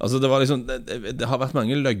backer. Altså, det var liksom, det har vært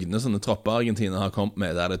mange løgne sånne tropper Argentina har kommet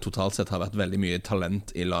med, der det totalt sett har vært veldig mye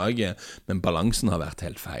talent i laget, men balansen har vært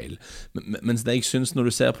helt feil. Mens det jeg synes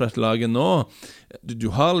når du ser på dette laget nå,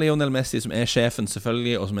 du har Lionel Messi som sjefen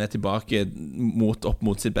selvfølgelig, og som tilbake opp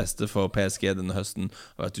mot sitt beste for PSG denne høsten,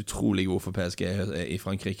 har vært utrolig god for PSG i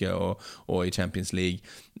Frankrike og i Champions League,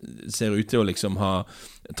 ser ut til å liksom ha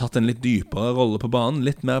tatt en litt dypere rolle på banen,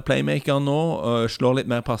 litt mer playmaker nå, slår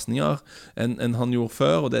litt mer passninger enn han gjorde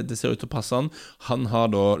før, og det ser ut til å passe han. Han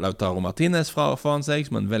har da Lautaro Martinez foran seg,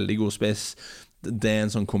 som en veldig god spiss. Det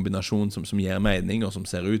en sånn kombinasjon som gir mening, og som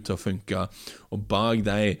ser ut til å funke, og bak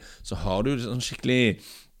deg så har du sånn skikkelig,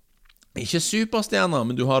 ikke superstjerner,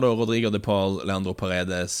 men du har da Rodrigo de Paul, Leandro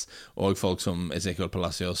Paredes, og folk som Ezequiel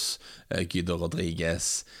Palacios, Guido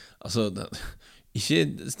Rodriguez. Altså, ikke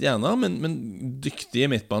stjerner, men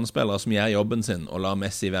dyktige midtbanespillere som gjør jobben sin og lar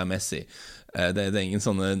Messi være Messi. Det ingen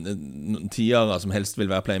sånne tiere som helst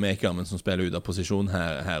vil være playmaker, men som spiller ut av posisjon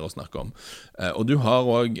her å snakke om. Og du har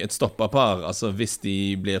også et stoppapar, altså hvis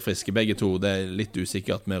de blir friske begge to, det litt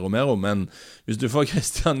usikkert med Romero, men hvis du får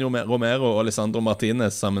Cristiano Romero og Lisandro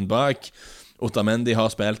Martinez sammen bak, Otamendi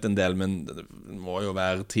har spilt en del, men det må jo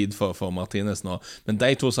være tid for Martinez nå. Men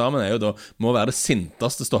de to sammen jo da, må være det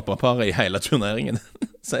sinteste stopperparet i hele turneringen.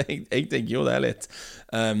 Så jeg tenker jo det litt.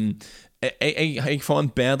 Jeg får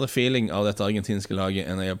en bedre feeling av dette argentinske laget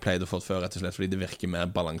enn jeg har pleid å få før, rett og slett fordi det virker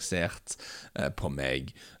mer balansert på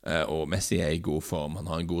meg. Og Messi i god form,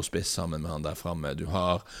 han har en god spiss sammen med han der fremme. Du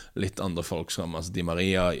har litt andre folk som, altså Di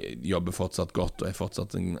Maria jobber fortsatt godt og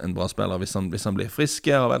fortsatt en bra spiller hvis han blir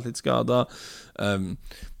friske, har vært litt skadet.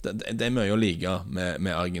 Det mye å like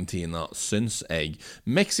med Argentina, syns jeg.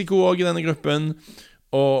 Mexico også i denne gruppen,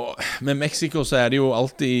 Og med Mexico så det jo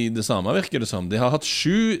alltid det samme, virker det som. De har hatt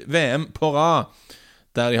 7 VM på rad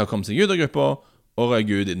der de har kommet seg ut av gruppa og røg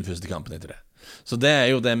ut i den første kampen etter det. Så det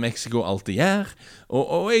jo det Mexico alltid gjør,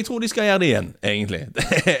 og jeg tror de skal gjøre det igjen, egentlig.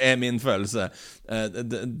 Det min følelse.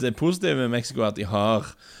 Det positive med Mexico at de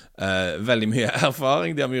har veldig mye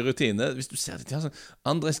erfaring, de har mye rutine. Hvis du ser det, de har sånn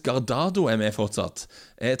Andres Guardado med fortsatt.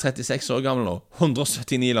 36 år gammel nå,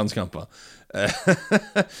 179 landskamper.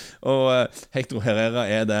 Og Hector Herrera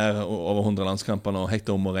der over 100 landskamper nå.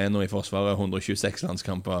 Hector Moreno i forsvaret 126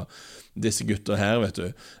 landskamper. Disse gutter her, vet du.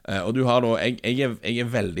 Og du har da jeg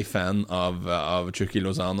veldig fan av Chucky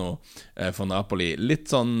Lozano for Napoli.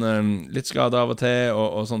 Litt skadet av og til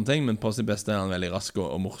og sånne ting, men på sitt beste han veldig rask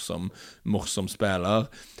og morsom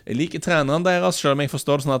spiller. Jeg liker treneren deres, selv om jeg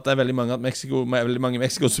forstår det sånn at det veldig mange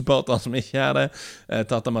Mexico-supportere som ikke det.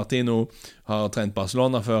 Tata Martino har trent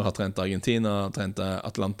Barcelona før, har trent Argentina, har trent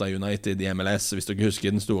Atlanta United i MLS. Hvis dere husker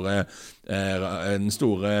den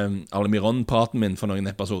store Almiron-praten min for noen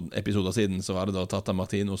episoder siden, så var det da Tata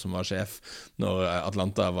Martino som var sjef når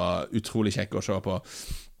Atlanta var utrolig kjekk å se på.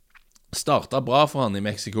 Startet bra for han i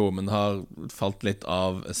Mexico, men har falt litt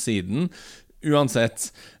av siden. Uansett,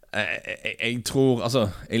 jeg tror, altså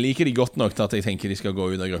jeg liker de godt nok til at jeg tenker de skal gå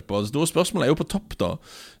ut av gruppa. Det store spørsmålet jo på topp da,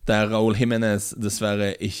 der Raúl Jiménez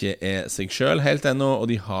dessverre ikke seg selv helt ennå,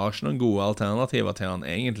 og de har ikke noen gode alternativer til han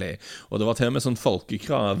egentlig. Og det var til og med sånn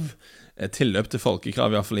folkekrav, tilløp til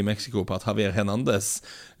folkekrav i hvert fall i Mexico, på at Javier Hernandez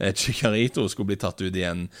Chicharito skulle bli tatt ut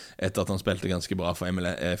igjen etter at han spilte ganske bra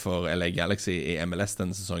for LA Galaxy i MLS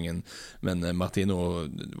denne sesongen, men Martino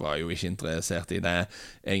var jo ikke interessert i det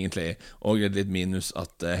egentlig, og litt minus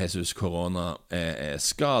at Jesus Corona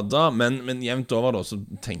skadet, men jevnt over da så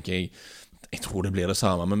tenker jeg tror det blir det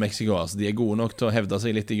samme med Mexico. Altså, de gode nok til å hevde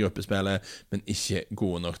seg litt i gruppespillet, men ikke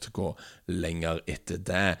gode nok til å gå lenger etter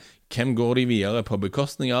det. Hvem går de videre på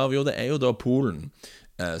bekostning av? Jo, det jo da Polen,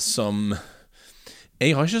 som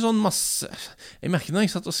jeg har ikke sånn masse. Jeg merker når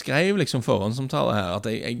jeg satt og skrev liksom forhåndsomtale her,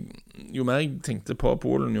 at jo mer jeg tenkte på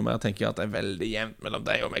Polen, jo mer tenker jeg at det veldig jevnt mellom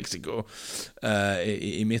deg og Mexico,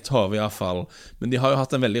 i mitt hode i hvert fall. Men de har jo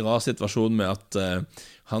hatt en veldig rar situasjon med at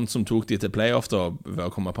han som tok de til playoff da, ved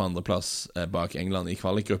å komme på andreplass bak England i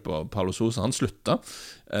kvalikgruppa, Paulo Sousa, han sluttet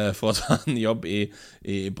for å ta en jobb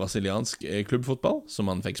i brasiliansk klubbfotball, som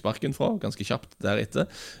han fikk sparken fra, ganske kjapt deretter.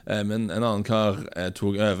 Men en annen kar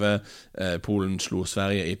tok over. Polen slo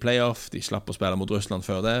Sverige i playoff. De slapp å spille mot Russland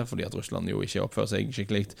før det, fordi at Russland jo ikke oppfører seg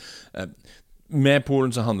skikkelig. Med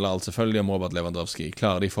Polen så handler alt selvfølgelig om Robert Lewandowski.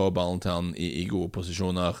 Klarer de å få ballen til han i gode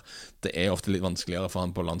posisjoner? Det ofte litt vanskeligere for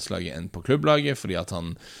han på landslaget enn på klubblaget, fordi at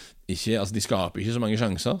han ikke, altså de skaper ikke så mange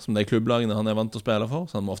sjanser som de klubblagene han vant til å spille for,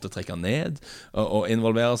 så han må ofte trekke ned og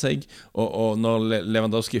involvere seg, og når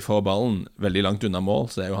Lewandowski får ballen veldig langt unna mål,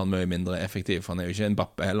 så jo han mye mindre effektiv, for han jo ikke en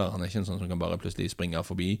bappe heller, han ikke en sånn som kan bare plutselig springe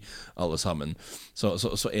forbi alle sammen, så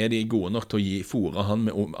de gode nok til å fôre han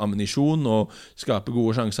med ammunisjon og skape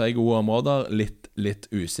gode sjanser i gode områder. Litt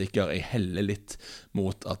usikker. Jeg heller litt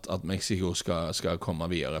mot at Mexico skal komme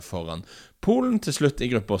videre foran Polen. Til slutt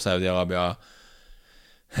i gruppa Saudi-Arabia,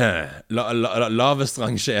 lavest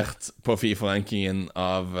rangert på FIFA-rankingen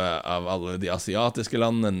av alle de asiatiske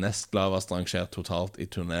landene, nest lavest rangert totalt i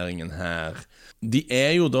turneringen her. De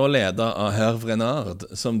jo da ledet av Hervé Renard,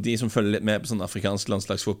 som de som følger litt med på sånn afrikansk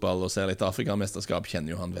landslagsfotball og ser litt Afrikamesterskap,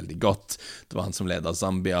 kjenner jo han veldig godt. Det var han som ledet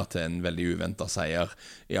Zambia til en veldig uventet seier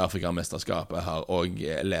i Afrikamesterskapet, har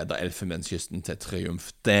også ledet Elfenbenskysten til triumf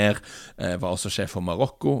der, var også sjef for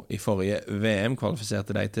Marokko i forrige VM,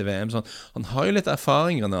 kvalifiserte de til VM, så han har jo litt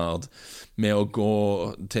erfaring, Renard, med å gå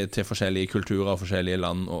til forskjellige kulturer og forskjellige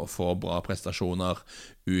land og få bra prestasjoner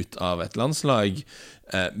ut av et landslag,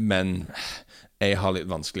 men jeg har litt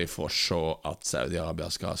vanskelig for å se at Saudi-Arabia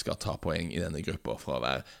skal ta poeng i denne gruppa, for å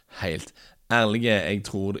være helt ærlige. Jeg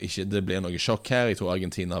tror ikke det blir noe sjokk her. Jeg tror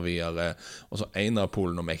Argentina videre, og så en av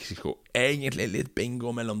Polen og Mexico. Egentlig litt bingo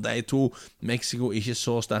mellom de to. Mexico ikke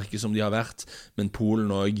så sterke som de har vært, men Polen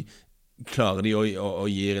også klarer de å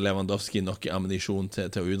gi Lewandowski nok ammunisjon til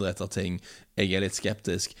å utrette ting. Jeg litt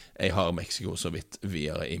skeptisk. Jeg har Mexico så vidt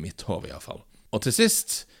videre i mitt hode i hvert fall. Og til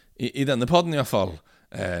sist, i denne podden i hvert fall,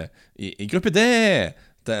 i gruppe D,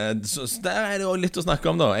 der det også litt å snakke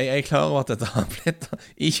om da. Jeg er klar over at dette har blitt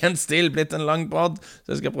i kjent stil blitt en lang podd,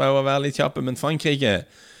 så jeg skal prøve å være litt kjappe. Men Frankrike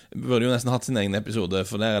burde jo nesten hatt sin egen episode,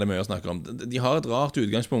 for der det mye å snakke om. De har et rart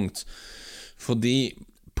utgangspunkt, fordi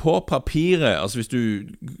på papiret, altså hvis du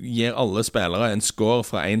gir alle spillere en score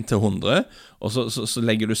fra 1 til 100, og så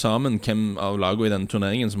legger du sammen hvem av lagene i denne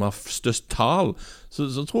turneringen som har størst tall, så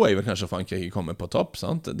tror jeg vel kanskje Frankrike kommer på topp,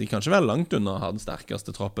 sant? De kan ikke være langt under å ha den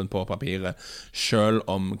sterkeste troppen på papiret, selv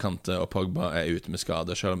om Kanté og Pogba er ute med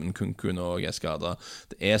skade, selv om Nkunku nå er skadet.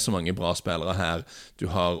 Det er så mange bra spillere her. Du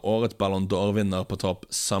har årets Ballon d'Or-vinner på topp,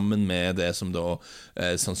 sammen med det som da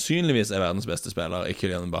sannsynligvis er verdens beste spiller, i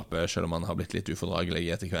Kylian Mbappé, selv om han har blitt litt ufordragelig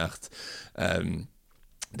etter hvert.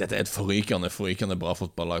 Dette er et forrykende bra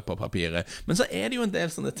fotballag på papiret. Men så er det jo en del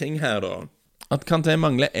sånne ting her da. At Kanté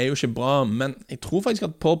mangler er jo ikke bra, men jeg tror faktisk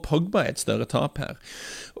at Paul Pogba er et større tap her.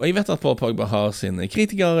 Og jeg vet at Paul Pogba har sine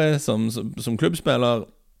kritikere som klubbspiller,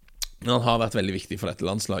 men han har vært veldig viktig for dette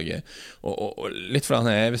landslaget. Og litt fordi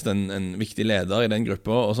han er visst en viktig leder i den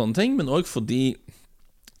gruppa og sånne ting, men også fordi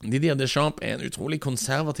Didier Deschamps er en utrolig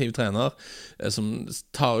konservativ trener som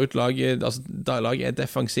tar ut laget, altså da laget er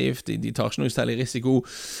defensivt, de tar ikke noe særlig risiko,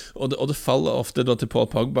 og det faller ofte da til Paul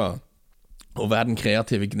Pogba å være den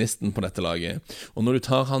kreative gnisten på dette laget. Og når du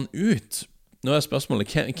tar han ut, nå er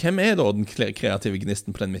spørsmålet, hvem er da den kreative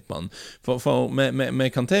gnisten på den midtbanen? For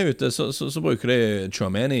med Kanté ute, så bruker de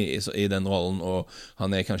Tchouaméni i den rollen, og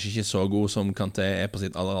han er kanskje ikke så god som Kanté er på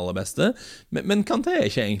sitt aller beste, men Kanté er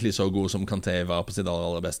ikke egentlig så god som Kanté var på sitt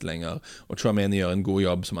aller beste lenger, og Tchouaméni gjør en god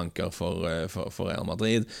jobb som anker for Real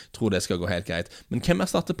Madrid. Tror det skal gå helt greit. Men hvem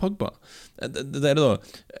erstatter Pogba? Det er det da.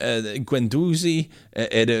 Guendouzi,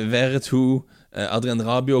 er det Veretout, Adrien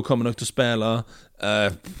Rabiot kommer nok til å spille.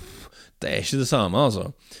 Det er ikke det samme,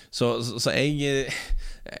 altså. Så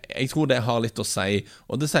jeg tror det har litt å si.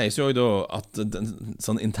 Og det sies jo da at den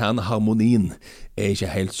sånn interne harmonien er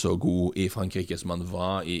ikke helt så god i Frankrike som man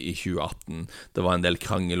var i 2018. Det var en del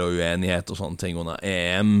krangel og uenighet og sånne ting under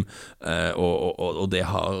EM, og det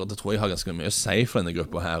tror jeg har ganske mye å si for denne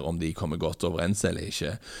gruppa her, om de kommer godt overens eller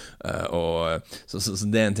ikke. Så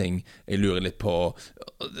det er en ting jeg lurer litt på.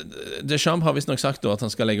 Deschamps har visst nok sagt da at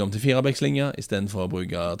han skal legge om til 4-bekslinja i stedet for å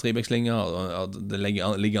bruke 3-bekslinja. Det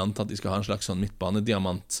ligger an til at de skal ha en slags sånn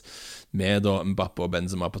midtbanediamant med da Mbappé og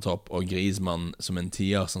Benzema på topp og Griezmann som en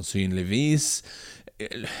tier sannsynligvis.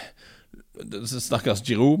 Stakkars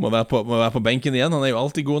Giroud må være på benken igjen. Han er jo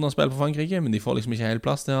alltid god når han spiller for Frankrike, men de får liksom ikke helt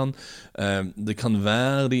plass til han. Det kan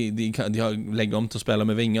være de har legget om til å spille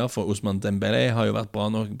med vinger, for Ousmane Dembélé har jo vært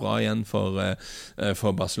bra igjen for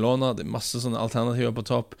Barcelona. Det er masse sånne alternativer på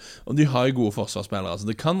topp, og de har jo gode forsvarsspillere. Så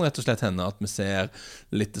det kan rett og slett hende at vi ser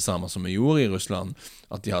litt det samme som vi gjorde i Russland,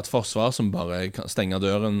 at de har et forsvar som bare kan stenge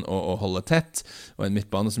døren og holde tett, og en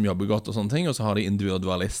midtbane som jobber godt og sånne ting, og så har de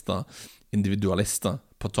individualister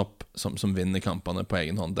på topp som vinner kampene på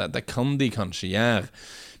egen hånd. Det kan de kanskje gjøre,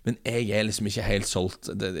 men jeg er liksom ikke helt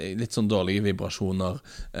solgt. Det er litt sånn dårlige vibrasjoner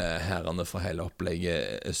herrene fra hele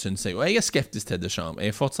opplegget, synes jeg. Og jeg er skeptisk til Deschamps.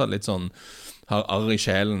 Jeg er fortsatt litt sånn, har arr i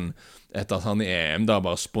sjelen etter at han i EM da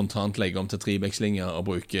bare spontant legger om til 3-bekslinger og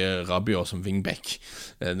bruker Rabiot som wingback.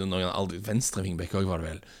 Venstre wingback også var det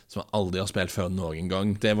vel, som han aldri har spilt før noen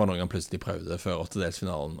gang. Det var noe han plutselig prøvde før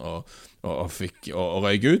åttedelsfinalen og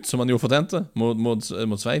røyk ut, som han jo fortjente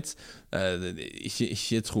mot Sveits.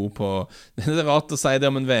 Ikke tro på det er rart å si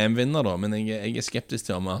det om en VM-vinner da, men jeg er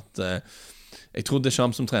skeptisk til om at jeg tror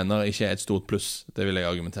Deschamps som trener ikke er et stort pluss. Det vil jeg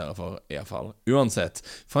argumentere for i hvert fall. Uansett,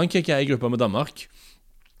 Frankrike er i gruppa med Danmark,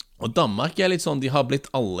 og Danmark er litt sånn, de har blitt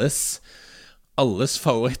alles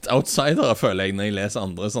favoritt-outsidere, føler jeg, når jeg leser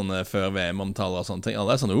andre sånne før VM-omtaler og sånne ting.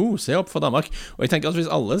 Alle er sånn, se opp for Danmark. Og jeg tenker at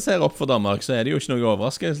hvis alle ser opp for Danmark, så er det jo ikke noe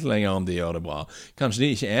overraskelse lenger om de gjør det bra. Kanskje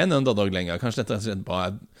de ikke er en underdog lenger. Kanskje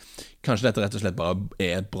dette rett og slett bare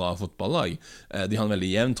er et bra fotballag. De har en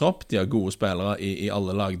veldig jevn tropp, de har gode spillere i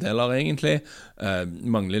alle lagdeler egentlig.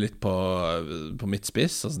 Mangler litt på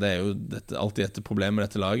midtspiss. Altså, det er jo alltid et problem med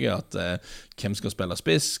dette laget, at hvem skal spille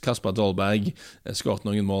spiss? Kasper Dolberg skåret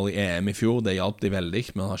noen mål i EM i fjor, det hjalp de veldig,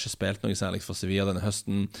 men han har ikke spilt noe særlig for Sevilla denne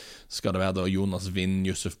høsten. Skal det være da Jonas Wind,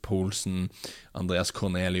 Yusuf Poulsen, Andreas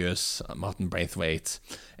Cornelius, Martin Braithwaite?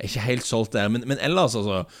 Jeg er ikke helt solgt der, men ellers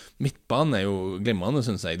altså, midtbanen er jo glimrende,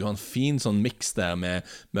 synes jeg. Du har en fin sånn mix der med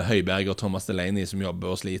Højberg og Thomas Delaney som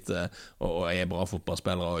jobber og sliter og er bra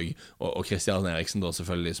fotballspillere, og Christian Eriksen da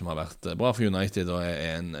selvfølgelig, som har vært bra for United og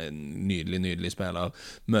er en nydelig spiller.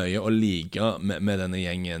 Mye å like med denne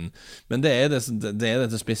gjengen, men det er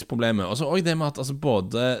dette spissproblemet. Og så også det med at altså,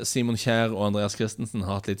 både Simon Kjær og Andreas Christensen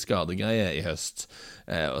har hatt litt skadegreie i høst,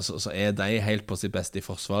 og så er de helt på sitt beste i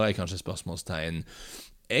forsvaret, kanskje spørsmålstegn.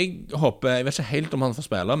 jeg vet ikke helt om han får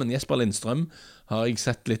spille, men Jesper Lindstrøm har jeg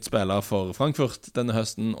sett litt spille for Frankfurt denne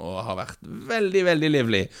høsten, og har vært veldig, veldig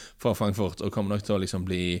livlig for Frankfurt, og kommer nok til å liksom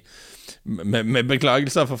bli, med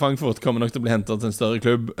beklagelser for Frankfurt, kommer nok til å bli hentet til en større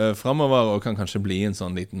klubb fremover, og kan kanskje bli en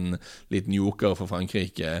sånn liten joker for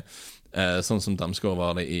Frankrike, sånn som Damsgaard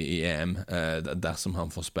var det i EM, dersom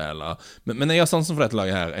han får spille. Men jeg har sansen for dette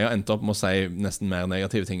laget her. Jeg har endt opp med å si nesten mer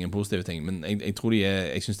negative ting enn positive ting, men jeg tror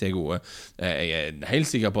jeg synes de er gode. Jeg er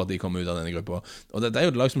helt sikker på at de kommer ut av denne gruppa. Og det er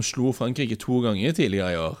jo et lag som slo Frankrike 2 ganger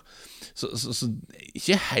tidligere i år. Så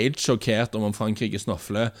ikke helt sjokkert om Frankrike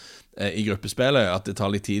snofler i gruppespillet, at det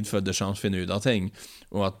tar litt tid før Deschamps finner ut av ting,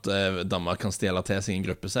 og at Danmark kan stjele til seg en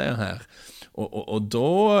gruppeseier her. Og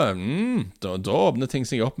da åpner ting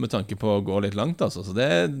seg opp med tanke på å gå litt langt, altså. Så det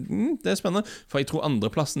er spennende. For jeg tror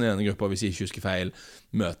andreplassen i denne gruppa, hvis jeg ikke husker feil,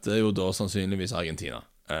 møter jo da sannsynligvis Argentina.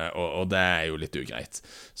 Og det er jo litt ugreit.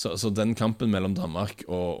 Så den kampen mellom Danmark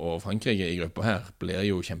og Frankrike i gruppa her blir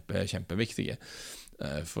jo kjempeviktige.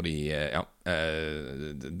 Fordi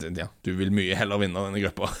du vil mye heller vinne denne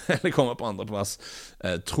gruppa eller komme på andreplass,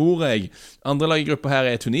 tror jeg. Andre lag i gruppa her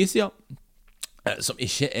er Tunisia, som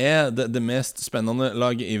ikke er det mest spennende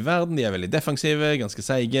laget i verden. De er veldig defensive, ganske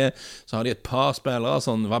seige. Så har de et par spillere,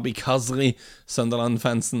 sånn Wabi Kazri,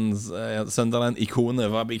 Sunderland-ikonet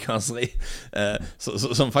Wabi Kazri,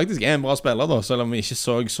 som faktisk er en bra spiller da, selv om vi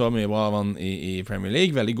ikke så mye bra av han i Premier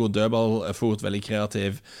League. Veldig god dødballfot, veldig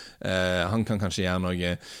kreativ. Han kan kanskje gjøre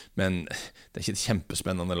noe, men det er ikke et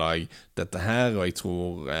kjempespennende lag dette her, og jeg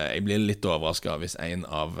tror jeg blir litt overrasket hvis en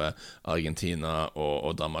av Argentina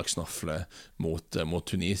og Danmark snofler mot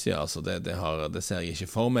Tunisia. Altså det ser jeg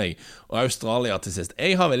ikke for meg. Og Australia til sist.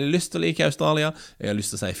 Jeg har veldig lyst til å like Australia. Jeg har lyst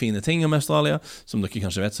til å si fine ting om Australia. Som dere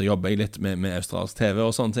kanskje vet, så jobber jeg litt med australsk TV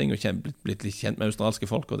og sånne ting, og blitt litt kjent med australske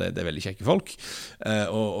folk, og det er veldig kjekke folk.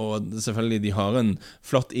 Og selvfølgelig, de har en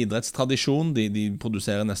flott idrettstradisjon. De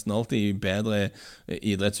produserer nesten alltid bedre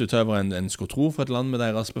idrettsutøvere enn skulle tro for et land med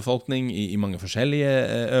deres befolkning i mange forskjellige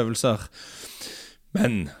øvelser.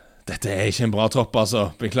 Men dette er ikke en bra tropp,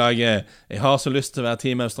 altså. Beklager. Jeg har så lyst til å være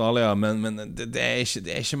team Australia, men det er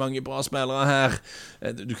ikke mange bra spillere her.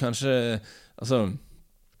 Du kan ikke, altså,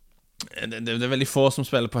 det er veldig få som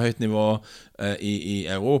spiller på høyt nivå i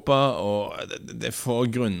Europa, og det er få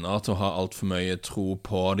grunner til å ha alt for mye tro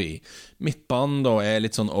på de. Midtbanen da er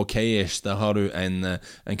litt sånn ok-ish. Der har du en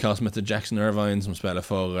kar som heter Jackson Irvine, som spiller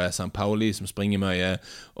for St. Pauli, som springer mye,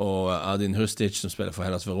 og Adin Hustic, som spiller for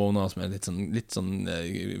Hellas Verona, som er litt sånn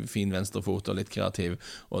fin venstrefot og litt kreativ,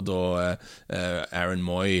 og da Aaron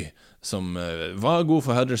Moy, som var god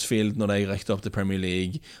for Huddersfield når de rekte opp til Premier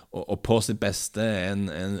League, og på sitt beste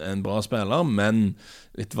en bra spiller, men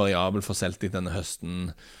litt variabel for Celtic denne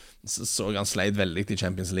høsten. Så han sleit veldig i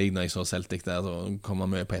Champions League når jeg så Celtic der, og kom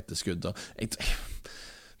han mye på etterskudd.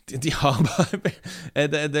 De har bare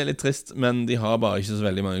det er litt trist, men de har bare ikke så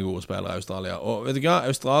veldig mange gode spillere i Australia. Og vet du hva,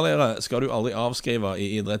 australiere skal du aldri avskrive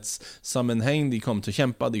i idrettssammenheng. De kommer til å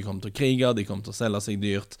kjempe, de kommer til å krige, de kommer til å selge seg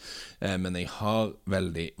dyrt, men jeg har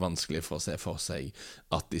veldig vanskelig for å se for seg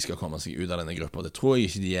at de skal komme seg ut av denne gruppa. Det tror jeg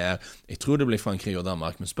ikke de gjør. Jeg tror det blir Frankrike og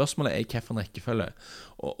Danmark, men spørsmålet er hvilken rekkefølge.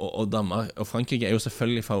 Og Danmark og Frankrike er jo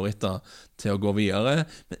selvfølgelig favoritter til å gå videre,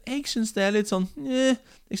 men jeg synes det er litt sånn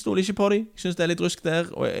jeg stoler ikke på dem. Jeg synes det er litt rusk der,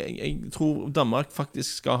 og jeg tror Danmark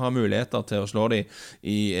faktisk skal ha muligheter til å slå dem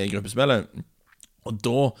i gruppespillet. Og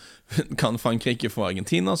da kan Frankrike få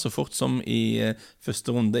Argentina så fort som i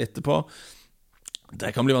første runde etterpå.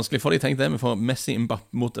 Det kan bli vanskelig for dem, tenk det. Vi får Messi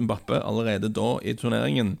mot Mbappé allerede da i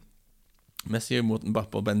turneringen. Messi mot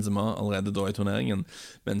Mbappé og Benzema allerede da i turneringen,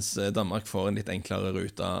 mens Danmark får en litt enklere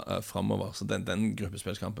rute fremover. Så den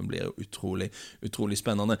gruppespillskampen blir jo utrolig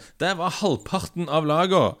spennende. Det var halvparten av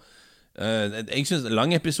laget. Jeg synes,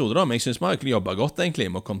 lang episode da, men jeg synes vi har egentlig jobbet godt egentlig.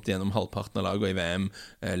 Vi har kommet gjennom halvparten av laget i VM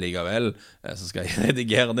likevel. Så skal jeg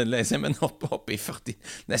redigere den leser, men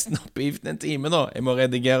nesten opp i en time da. Jeg må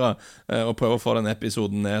redigere og prøve å få den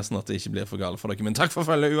episoden ned, sånn at det ikke blir for galt for dere. Men takk for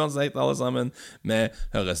følget uansett alle sammen. Vi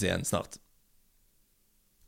høres igjen snart.